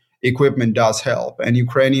military equipment does help. And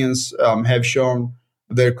Ukrainians have shown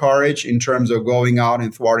their courage in terms of going out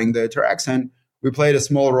and thwarting the attacks. And we played a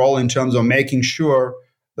small role in terms of making sure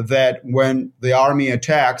that when the army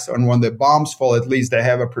attacks and when the bombs fall, at least they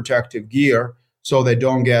have a protective gear so they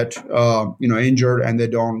don't get injured and they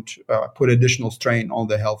don't put additional strain on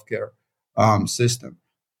the healthcare system.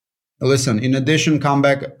 Listen, in addition,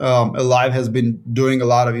 Comeback Alive has been doing a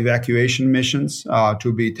lot of evacuation missions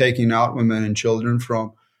to be taking out women and children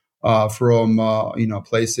from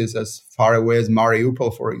places as far away as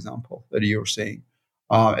Mariupol, for example, that you're seeing,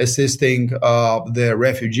 assisting the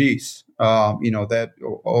refugees. That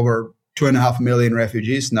over 2.5 million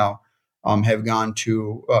refugees now have gone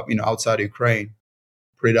to outside Ukraine,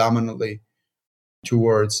 predominantly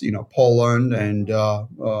towards Poland and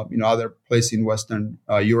other places in Western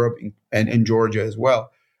Europe and Georgia as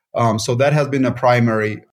well. So that has been a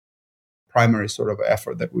primary sort of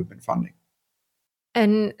effort that we've been funding.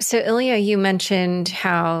 And so, Ilya, you mentioned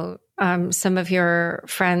how some of your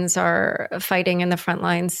friends are fighting in the front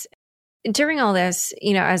lines. During all this,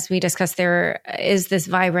 as we discussed, there is this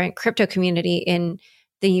vibrant crypto community in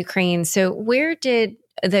the Ukraine. So where did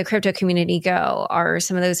the crypto community go? Are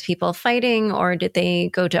some of those people fighting, or did they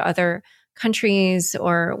go to other countries,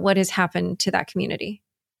 or what has happened to that community?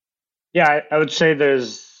 Yeah, I would say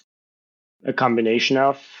there's a combination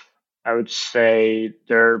of. I would say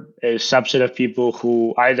there is a subset of people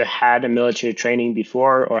who either had a military training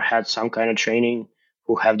before or had some kind of training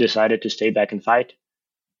who have decided to stay back and fight.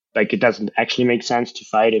 Like, it doesn't actually make sense to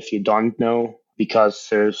fight if you don't know, because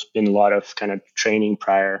there's been a lot of kind of training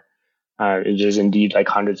prior. There's indeed like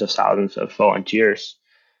hundreds of thousands of volunteers.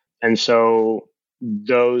 And so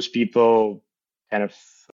those people kind of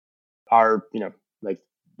are, like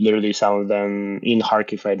literally some of them in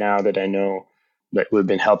Kharkiv right now that I know that we've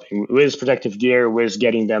been helping with protective gear, with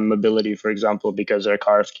getting them mobility, for example, because their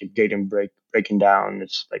cars keep getting breaking down.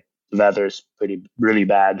 It's like the weather is really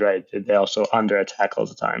bad, right? They're also under attack all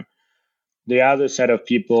the time. The other set of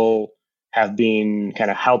people have been kind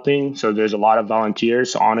of helping. So there's a lot of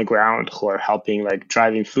volunteers on the ground who are helping, like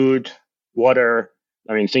driving food, water.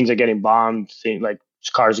 I mean, things are getting bombed, like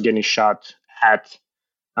cars are getting shot at.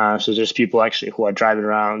 So there's people actually who are driving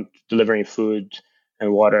around delivering food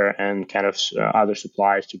and water and kind of other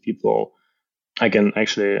supplies to people. I can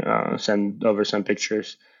actually send over some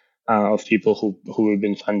pictures of people who we've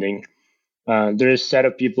been funding. There is a set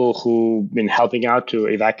of people who've been helping out to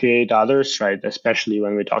evacuate others, right? Especially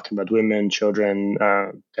when we're talking about women, children,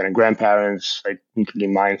 kind of grandparents, like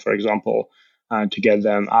including mine, for example, to get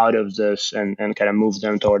them out of this and kind of move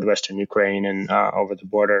them toward Western Ukraine and over the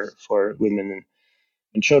border for women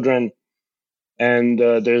and children. And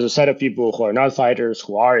there's a set of people who are not fighters,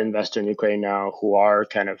 who are in Western Ukraine now, who are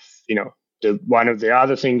kind of, one of the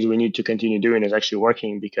other things we need to continue doing is actually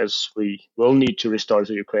working, because we will need to restore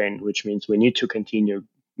the Ukraine, which means we need to continue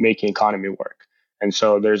making economy work. And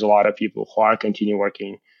so there's a lot of people who are continue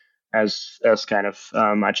working as kind of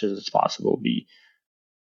much as it's possible,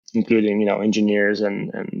 including, engineers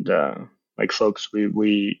and like folks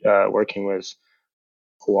we working with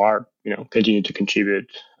who are, continue to contribute,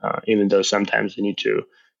 even though sometimes they need to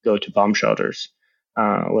go to bomb shelters.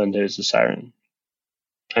 when there's a siren.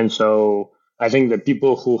 And so I think the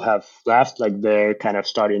people who have left, like they're kind of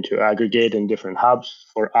starting to aggregate in different hubs.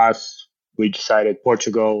 For us, we decided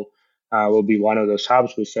Portugal will be one of those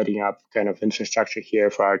hubs. We're setting up kind of infrastructure here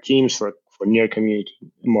for our teams, for near community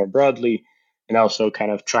more broadly, and also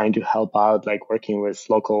kind of trying to help out, like working with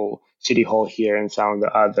local city hall here and some of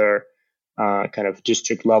the other kind of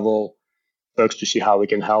district level folks to see how we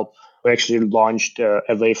can help. We actually launched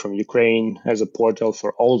Away from Ukraine as a portal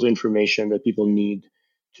for all the information that people need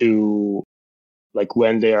to, like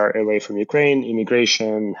when they are away from Ukraine,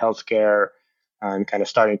 immigration, healthcare, and kind of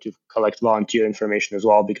starting to collect volunteer information as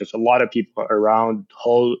well, because a lot of people around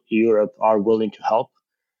whole Europe are willing to help,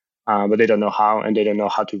 but they don't know how, and they don't know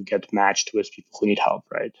how to get matched with people who need help,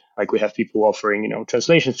 right? Like we have people offering,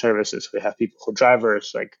 translation services. We have people who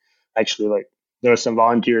drivers, like actually, like there are some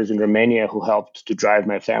volunteers in Romania who helped to drive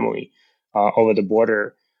my family over the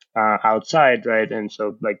border outside, right? And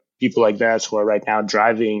so like people like that who are right now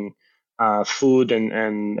driving food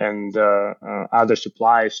and other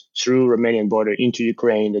supplies through Romanian border into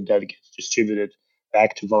Ukraine that gets distributed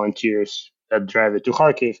back to volunteers that drive it to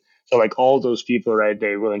Kharkiv. So like all those people, right,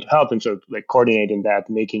 they're willing to help. And so like coordinating that,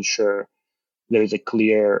 making sure there's a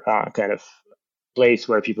clear kind of place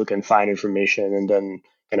where people can find information, and then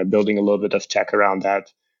kind of building a little bit of tech around that,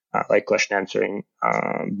 like question answering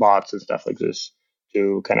bots and stuff like this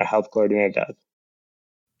to kind of help coordinate that.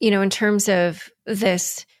 In terms of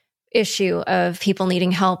this issue of people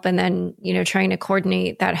needing help and then, trying to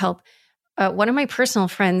coordinate that help, one of my personal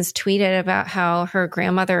friends tweeted about how her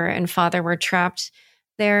grandmother and father were trapped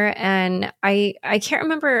there. And I can't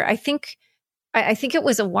remember. I think it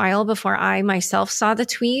was a while before I myself saw the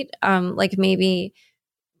tweet, like maybe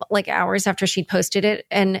like hours after she'd posted it.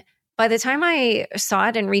 And by the time I saw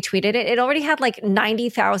it and retweeted it, it already had like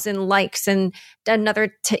 90,000 likes and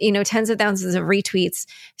another, tens of thousands of retweets.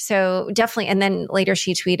 So definitely. And then later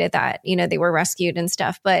she tweeted that, they were rescued and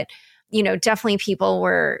stuff. But definitely people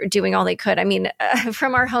were doing all they could. I mean,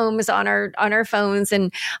 from our homes, on our phones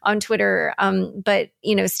and on Twitter. But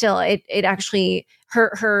still, it actually,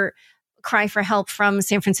 her cry for help from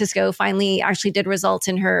San Francisco finally actually did result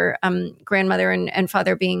in her grandmother and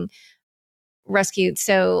father being rescued.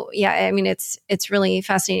 So yeah, I mean, it's really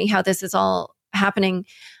fascinating how this is all happening.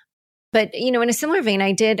 But, in a similar vein,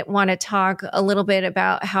 I did want to talk a little bit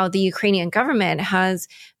about how the Ukrainian government has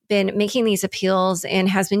been making these appeals and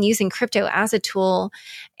has been using crypto as a tool.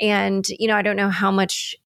 And, I don't know how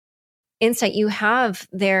much insight you have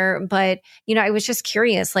there, but, I was just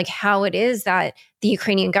curious, like how it is that the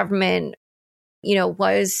Ukrainian government,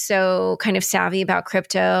 was so kind of savvy about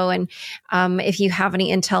crypto. And if you have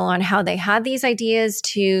any intel on how they had these ideas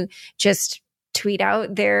to just tweet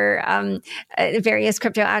out their various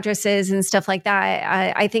crypto addresses and stuff like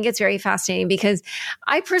that. I think it's very fascinating because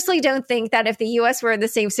I personally don't think that if the U.S. were in the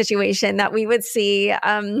same situation that we would see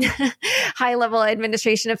high-level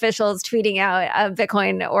administration officials tweeting out a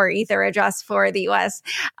Bitcoin or Ether address for the U.S.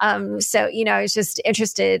 So, I was just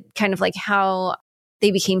interested kind of like how they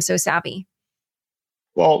became so savvy.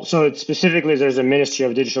 Well, so it's specifically, there's a Ministry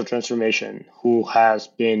of Digital Transformation who has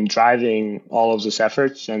been driving all of these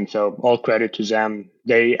efforts. And so all credit to them.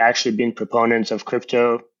 They actually been proponents of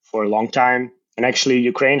crypto for a long time. And actually,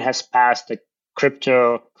 Ukraine has passed the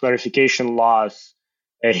crypto clarification laws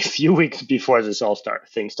a few weeks before this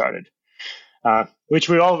thing started, which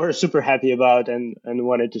we all were super happy about and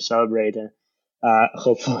wanted to celebrate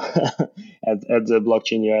hopefully at the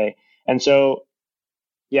Blockchain UA. And so,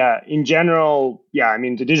 yeah, in general, I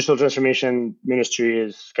mean, the Digital Transformation Ministry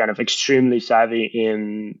is kind of extremely savvy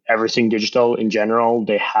in everything digital in general.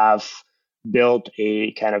 They have built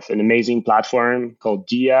a kind of an amazing platform called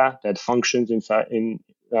Dia that functions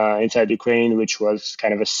inside Ukraine, which was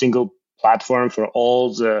kind of a single platform for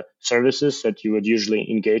all the services that you would usually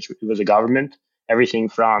engage with the government. Everything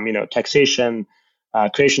from, taxation,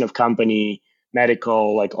 creation of company,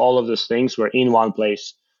 medical, like all of those things were in one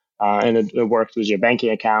place. And it worked with your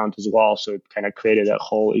banking account as well. So it kind of created a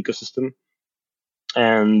whole ecosystem.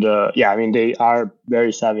 And I mean, they are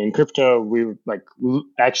very savvy in crypto. We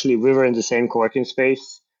were in the same co-working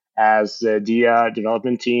space as the Dia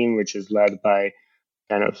development team, which is led by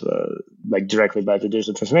kind of directly by the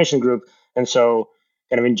Digital Transformation Group. And so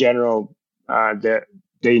kind of in general,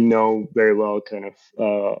 they know very well kind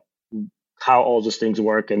of how all these things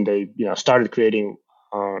work. And they, started creating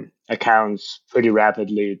accounts pretty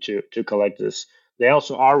rapidly to collect this. They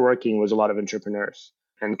also are working with a lot of entrepreneurs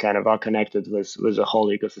and kind of are connected with the whole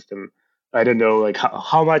ecosystem. I don't know like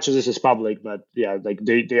how much of this is public, but yeah, like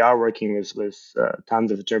they are working with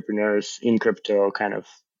tons of entrepreneurs in crypto, kind of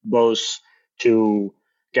both to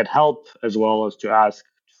get help as well as to ask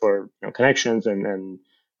for connections and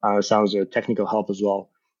sounds of technical help as well.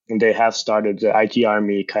 And they have started the IT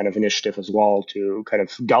Army kind of initiative as well to kind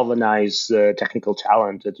of galvanize the technical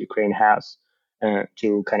talent that Ukraine has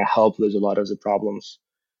to kind of help with a lot of the problems.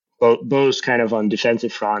 Both kind of on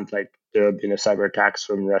defensive front, like there have been a cyber attacks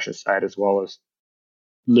from Russia's side as well as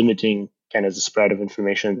limiting kind of the spread of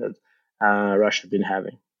information that Russia has been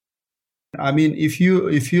having. I mean, if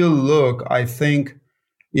you look, I think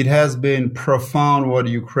it has been profound what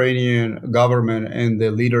Ukrainian government and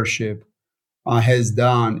the leadership has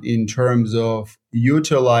done in terms of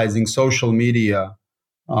utilizing social media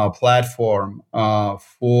platform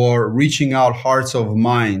for reaching out hearts of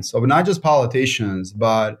minds of not just politicians,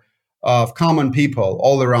 but of common people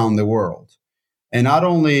all around the world. And not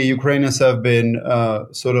only Ukrainians have been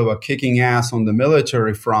sort of a kicking ass on the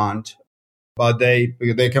military front, but they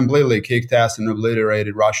completely kicked ass and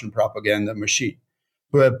obliterated Russian propaganda machine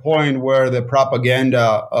to a point where the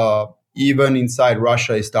propaganda, even inside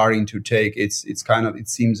Russia, is starting to take its kind of, it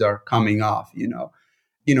seems, are coming off.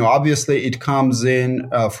 Obviously it comes in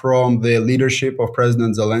from the leadership of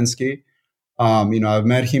President Zelensky. I've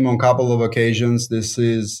met him on a couple of occasions. This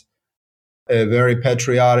is a very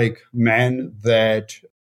patriotic man that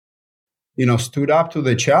stood up to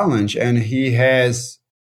the challenge, and he has,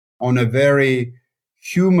 on a very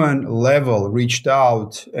human level, reached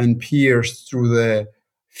out and pierced through the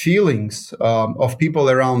feelings of people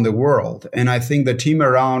around the world. And I think the team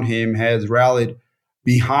around him has rallied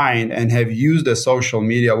behind and have used the social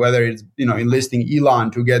media, whether it's enlisting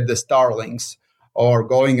Elon to get the Starlinks, or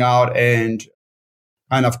going out and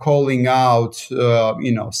kind of calling out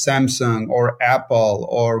Samsung or Apple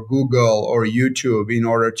or Google or YouTube in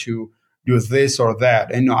order to do this or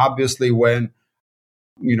that. And obviously when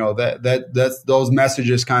that's those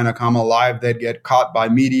messages kind of come alive, that get caught by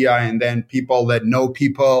media, and then people that know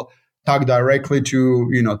people talk directly to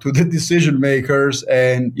the decision makers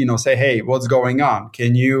and say, hey, what's going on?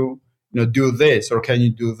 Can you do this, or can you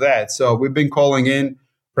do that? So we've been calling in,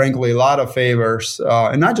 frankly, a lot of favors,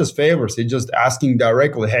 and not just favors. It's just asking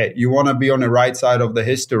directly, hey, you want to be on the right side of the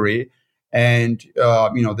history, and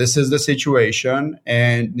this is the situation,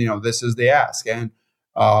 and this is the ask. And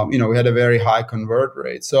we had a very high convert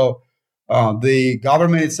rate. So the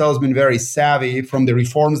government itself has been very savvy from the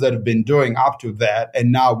reforms that have been doing up to that.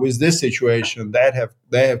 And now with this situation, they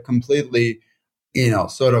have completely,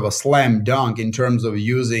 sort of a slam dunk in terms of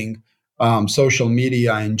using social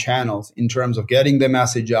media and channels, in terms of getting the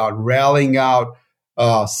message out, rallying out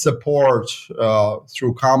support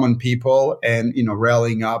through common people, and,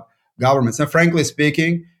 rallying up governments. And frankly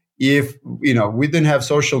speaking, if we didn't have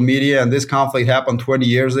social media and this conflict happened 20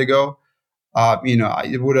 years ago,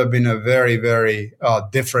 it would have been a very, very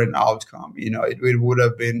different outcome. It would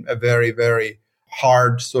have been a very, very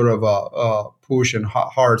hard sort of a push and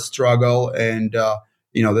hard struggle, and there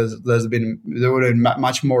would have been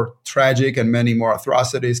much more tragic and many more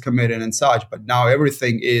atrocities committed and such. But now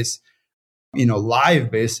everything is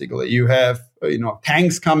live. Basically, you have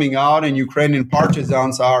tanks coming out, and Ukrainian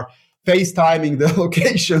partisans are FaceTiming the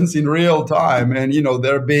locations in real time, and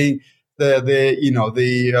they're being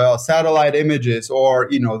the satellite images, or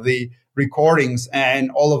the recordings, and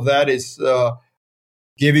all of that is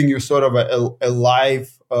giving you sort of a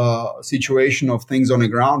live situation of things on the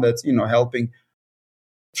ground that's helping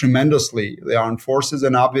tremendously the armed forces.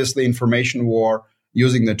 And obviously information war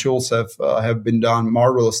using the tools have been done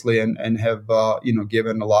marvelously, and have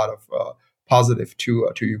given a lot of positive to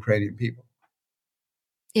Ukrainian people.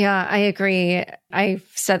 Yeah, I agree. I've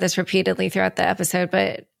said this repeatedly throughout the episode,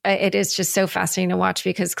 but it is just so fascinating to watch,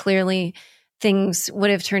 because clearly things would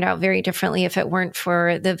have turned out very differently if it weren't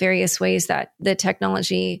for the various ways that the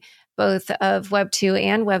technology, both of Web 2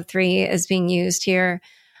 and Web 3, is being used here.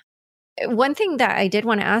 One thing that I did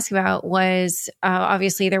want to ask about was,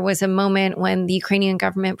 obviously there was a moment when the Ukrainian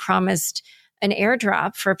government promised an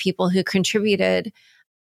airdrop for people who contributed.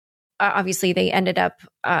 Obviously they ended up,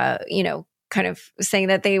 kind of saying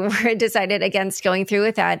that they were decided against going through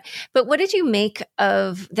with that. But what did you make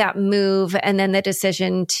of that move, and then the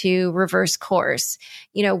decision to reverse course?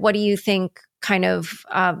 What do you think kind of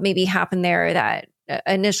maybe happened there that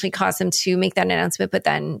initially caused them to make that announcement, but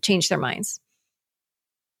then change their minds?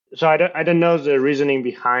 So I don't know the reasoning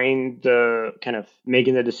behind the kind of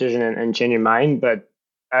making the decision and changing mind, but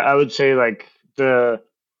I would say like the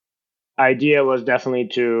idea was definitely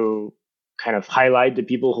to kind of highlight the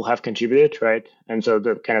people who have contributed, right? And so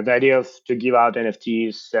the kind of the idea of to give out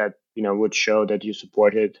NFTs that would show that you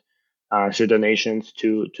supported through donations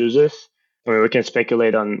to this. I mean, we can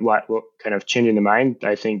speculate on what kind of changing the mind.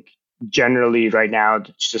 I think generally right now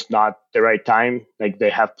it's just not the right time. Like they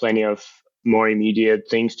have plenty of more immediate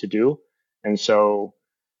things to do, and so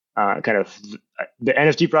kind of the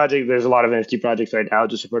NFT project. There's a lot of NFT projects right now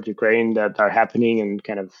to support Ukraine that are happening, and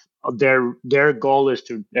kind of their goal is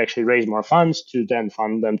to actually raise more funds to then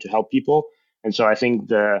fund them to help people. And so I think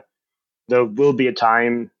there will be a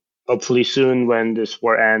time, hopefully soon, when this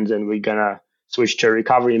war ends and we're gonna switch to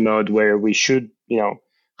recovery mode, where we should,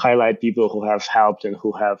 highlight people who have helped and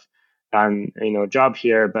who have done, job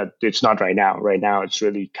here. But it's not right now. Right now, it's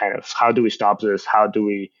really kind of how do we stop this? How do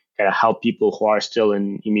we kind of help people who are still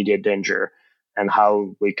in immediate danger, and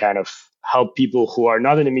how we kind of help people who are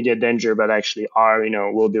not in immediate danger but actually are,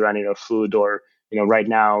 will be running out of food, or right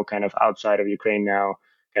now kind of outside of Ukraine now,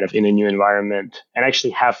 kind of in a new environment, and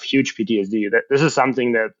actually have huge PTSD. This is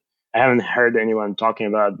something that I haven't heard anyone talking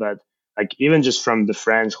about, but like even just from the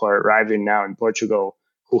friends who are arriving now in Portugal,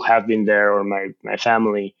 who have been there, or my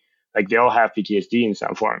family, like they all have PTSD in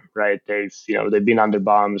some form, right? They've been under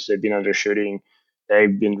bombs, they've been under shooting,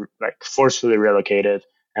 they've been like forcefully relocated,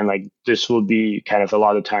 and like this will be kind of a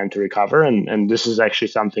lot of time to recover. And this is actually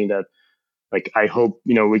something that, like, I hope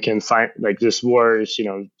we can find, like, this war is,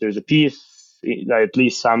 there's a peace, at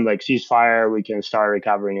least some like ceasefire, we can start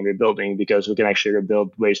recovering and rebuilding, because we can actually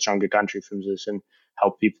rebuild way stronger country from this, and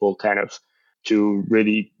help people kind of to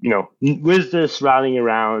really, with this rallying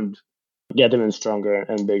around, get them in stronger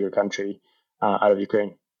and bigger country out of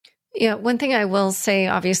Ukraine. Yeah, one thing I will say,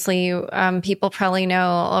 obviously, people probably know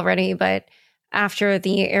already, but after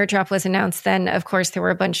the airdrop was announced, then of course there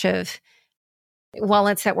were a bunch of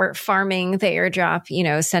wallets that were farming the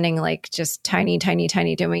airdrop, sending like just tiny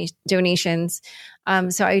donations.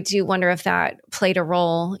 So I do wonder if that played a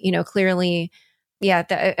role, clearly. Yeah,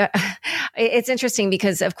 it's interesting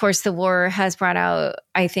because, of course, the war has brought out,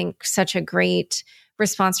 I think, such a great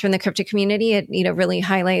response from the crypto community. It, really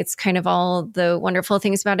highlights kind of all the wonderful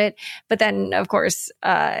things about it. But then, of course,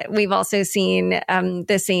 we've also seen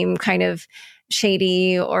the same kind of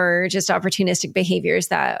shady or just opportunistic behaviors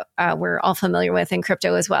that we're all familiar with in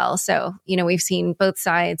crypto as well. So, we've seen both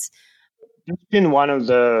sides. It's been one of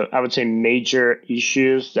the, I would say, major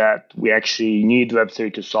issues that we actually need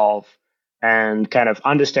Web3 to solve, and kind of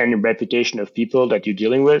understand the reputation of people that you're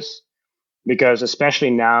dealing with. Because especially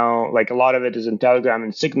now, like a lot of it is in Telegram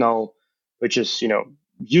and Signal, which is,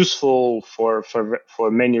 useful for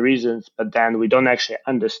many reasons, but then we don't actually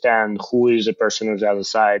understand who is the person on the other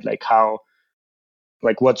side, like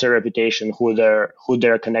what's their reputation, who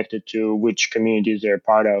they're connected to, which communities they're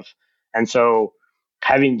part of. And so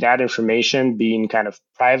having that information being kind of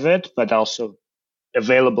private, but also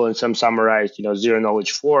available in some summarized, zero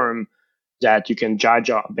knowledge form that you can judge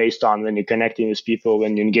based on when you're connecting with people,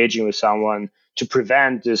 when you're engaging with someone, to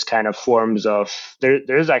prevent this kind of forms of,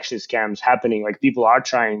 there's actually scams happening. Like people are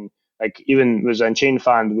trying, like even with Unchained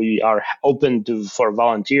Fund, we are open for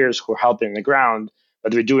volunteers who are helping on the ground,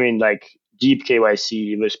 but we're doing like deep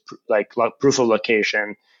KYC with like proof of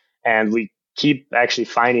location, and we keep actually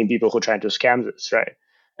finding people who are trying to scam this, right?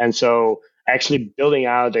 And so actually building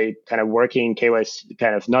out a kind of working KYC,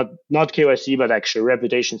 kind of not KYC, but actually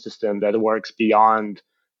reputation system that works beyond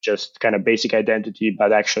just kind of basic identity,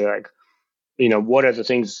 but actually like, what are the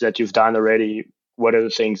things that you've done already? What are the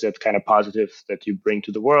things that kind of positive that you bring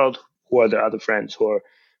to the world? Who are the other friends who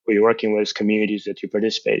you're working with, communities that you're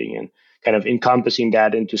participating in? Kind of encompassing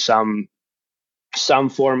that into some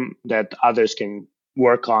form that others can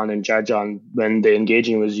work on and judge on when they're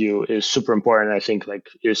engaging with you is super important. I think like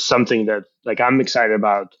is something that like I'm excited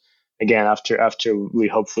about, again, after we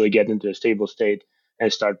hopefully get into a stable state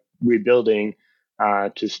and start rebuilding,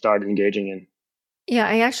 to start engaging in. Yeah,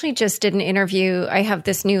 I actually just did an interview. I have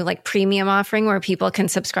this new like premium offering where people can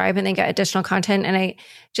subscribe and they get additional content. And I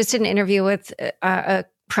just did an interview with a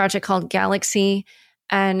project called Galaxy,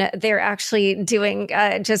 and they're actually doing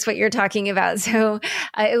just what you're talking about. So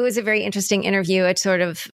it was a very interesting interview. It sort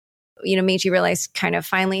of, made you realize kind of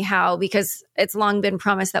finally how, because it's long been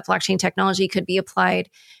promised that blockchain technology could be applied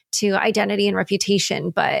to identity and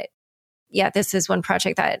reputation. But yeah, this is one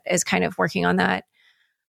project that is kind of working on that.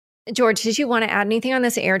 George, did you want to add anything on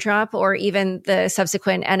this airdrop or even the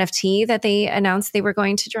subsequent NFT that they announced they were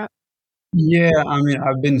going to drop? Yeah, I mean,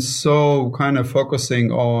 I've been so kind of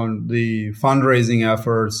focusing on the fundraising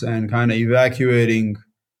efforts and kind of evacuating,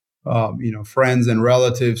 friends and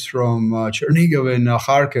relatives from Chernihiv and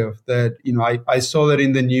Kharkiv that, I saw that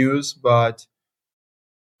in the news, but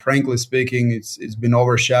frankly speaking, it's been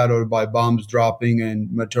overshadowed by bombs dropping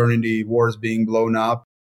and maternity wards being blown up,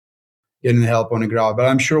 getting help on the ground. But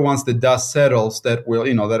I'm sure once the dust settles, that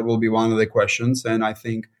will be one of the questions. And I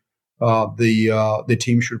think the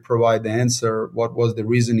team should provide the answer. What was the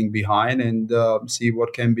reasoning behind, and see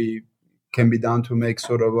what can be done to make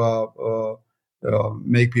sort of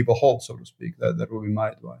make people whole, so to speak. That would be my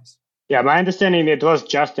advice. Yeah, my understanding, it was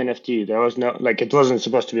just NFT. There was no, like, it wasn't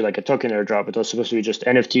supposed to be like a token airdrop. It was supposed to be just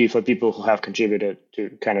NFT for people who have contributed to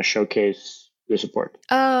kind of showcase the support.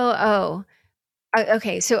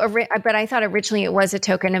 Okay. So, but I thought originally it was a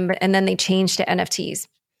token, and then they changed to NFTs.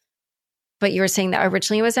 But you were saying that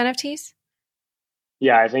originally it was NFTs?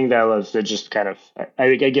 Yeah, I think that was just kind of,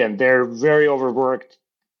 again, they're very overworked.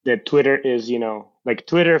 That Twitter is, like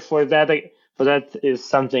Twitter for that is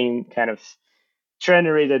something kind of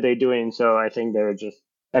trendy that they're doing. So I think they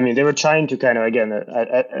were trying to kind of, again,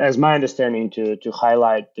 as my understanding, to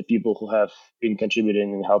highlight the people who have been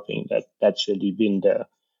contributing and helping. That's really been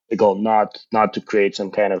the goal, not to create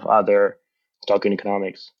some kind of other token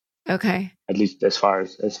economics. Okay. At least as far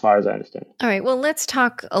as I understand. All right. Well, let's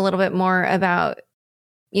talk a little bit more about,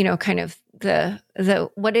 kind of the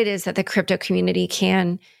what it is that the crypto community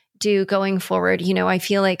can do going forward. I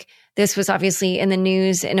feel like this was obviously in the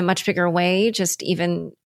news in a much bigger way, just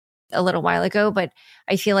even a little while ago, but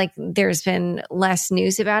I feel like there's been less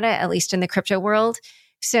news about it, at least in the crypto world.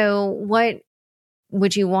 So what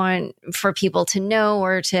would you want for people to know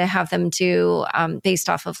or to have them do based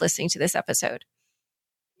off of listening to this episode?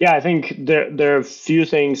 Yeah, I think there are a few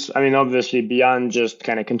things. I mean, obviously, beyond just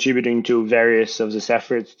kind of contributing to various of these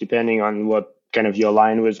efforts, depending on what kind of you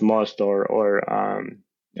align with most or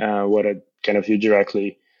what kind of you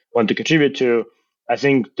directly want to contribute to. I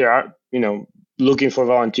think there are, looking for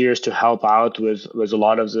volunteers to help out with a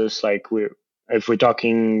lot of this. Like if we're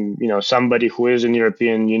talking, somebody who is in the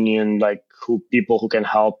European Union, like people who can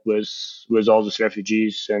help with all these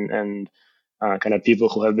refugees and kind of people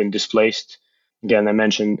who have been displaced. Again, I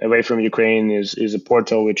mentioned Away from Ukraine is a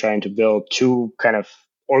portal we're trying to build to kind of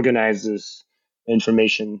organize this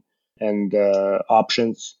information and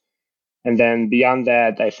options. And then beyond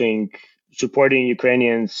that, I think supporting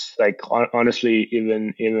Ukrainians, like honestly,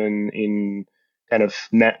 even in kind of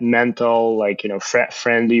mental, like,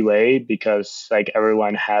 friendly way, because like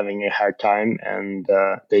everyone having a hard time and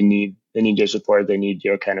they need your support. They need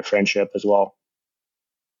your kind of friendship as well.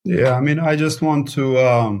 Yeah, I mean, I just want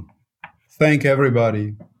to thank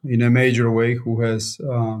everybody in a major way who has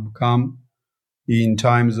come in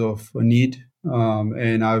times of need.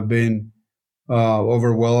 And I've been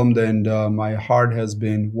overwhelmed, and my heart has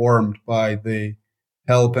been warmed by the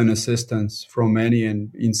help and assistance from many,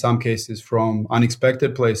 and in some cases from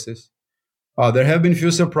unexpected places. There have been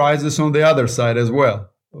few surprises on the other side as well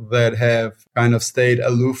that have kind of stayed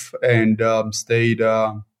aloof and stayed,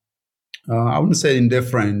 I wouldn't say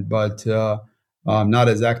indifferent, but not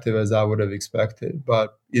as active as I would have expected.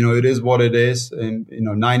 But, it is what it is. And,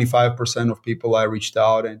 95% of people I reached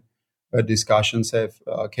out and discussions have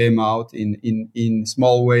came out in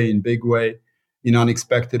small way, in big way, in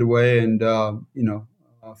unexpected way. And,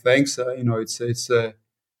 thanks. It's a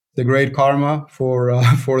great karma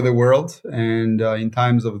for the world. And in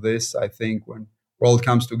times of this, I think when world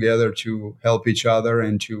comes together to help each other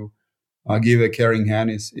and to give a caring hand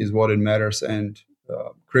is what it matters. And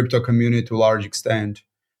crypto community to a large extent,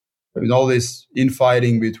 with all this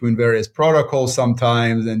infighting between various protocols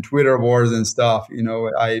sometimes and Twitter wars and stuff,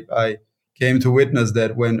 I came to witness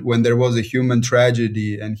that when there was a human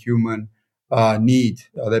tragedy and human need,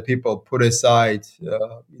 that people put aside,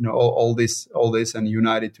 all this and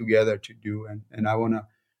united together to do. And I want to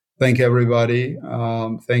thank everybody.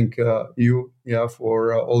 Thank you,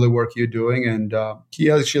 for all the work you're doing. And he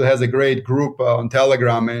actually has a great group on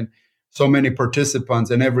Telegram, and so many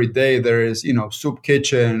participants, and every day there is, soup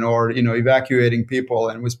kitchen or, evacuating people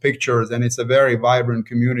and with pictures, and it's a very vibrant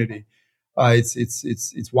community.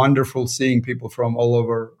 It's wonderful seeing people from all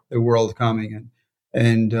over the world coming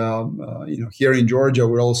and here in Georgia,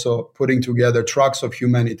 we're also putting together trucks of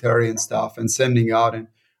humanitarian stuff and sending out, and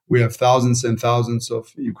we have thousands and thousands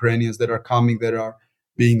of Ukrainians that are coming, that are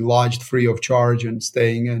being lodged free of charge and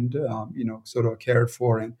staying and, sort of cared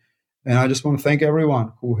for. And I just want to thank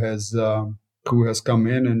everyone who has come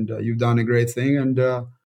in, and you've done a great thing and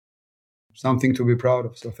something to be proud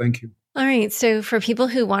of. So thank you. All right. So for people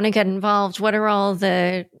who want to get involved, what are all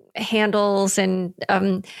the handles and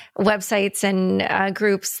websites and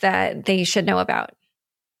groups that they should know about?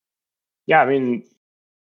 Yeah, I mean,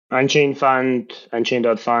 Unchained Fund,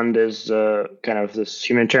 Unchained.fund is kind of this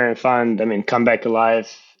humanitarian fund. I mean, Come Back Alive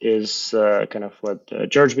is kind of what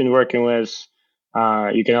George's been working with.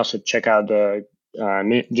 You can also check out the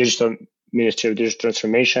Digital Ministry of Digital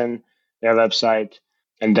Transformation, their website.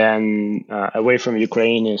 And then Away from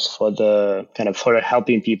Ukraine is for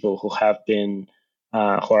helping people who have been who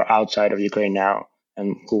are outside of Ukraine now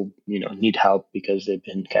and who need help because they've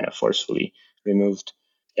been kind of forcefully removed.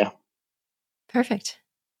 Yeah. Perfect.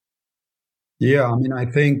 Yeah, I mean, I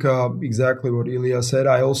think exactly what Ilya said.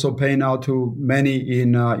 I also pay now to many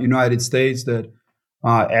in United States that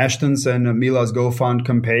Ashton's and Mila's GoFund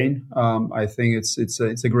campaign. I think it's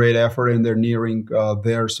a great effort, and they're nearing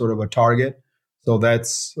their sort of a target. So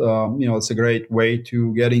that's it's a great way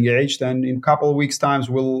to get engaged. And in a couple of weeks'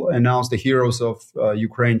 times, we'll announce the Heroes of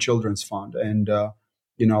Ukraine Children's Fund, and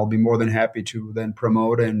I'll be more than happy to then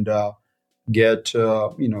promote and get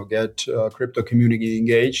crypto community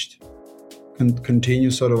engaged.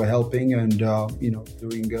 Continue sort of helping and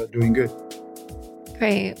doing good.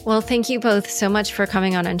 Great. Well, thank you both so much for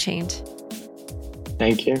coming on Unchained.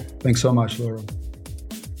 Thank you. Thanks so much, Laura.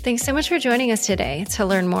 Thanks so much for joining us today. To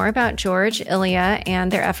learn more about George, Ilya,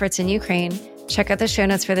 and their efforts in Ukraine, check out the show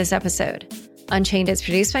notes for this episode. Unchained is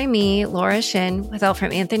produced by me, Laura Shin, with help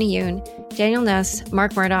from Anthony Yoon, Daniel Ness,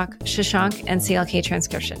 Mark Murdoch, Shashank, and CLK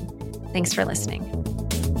Transcription. Thanks for listening.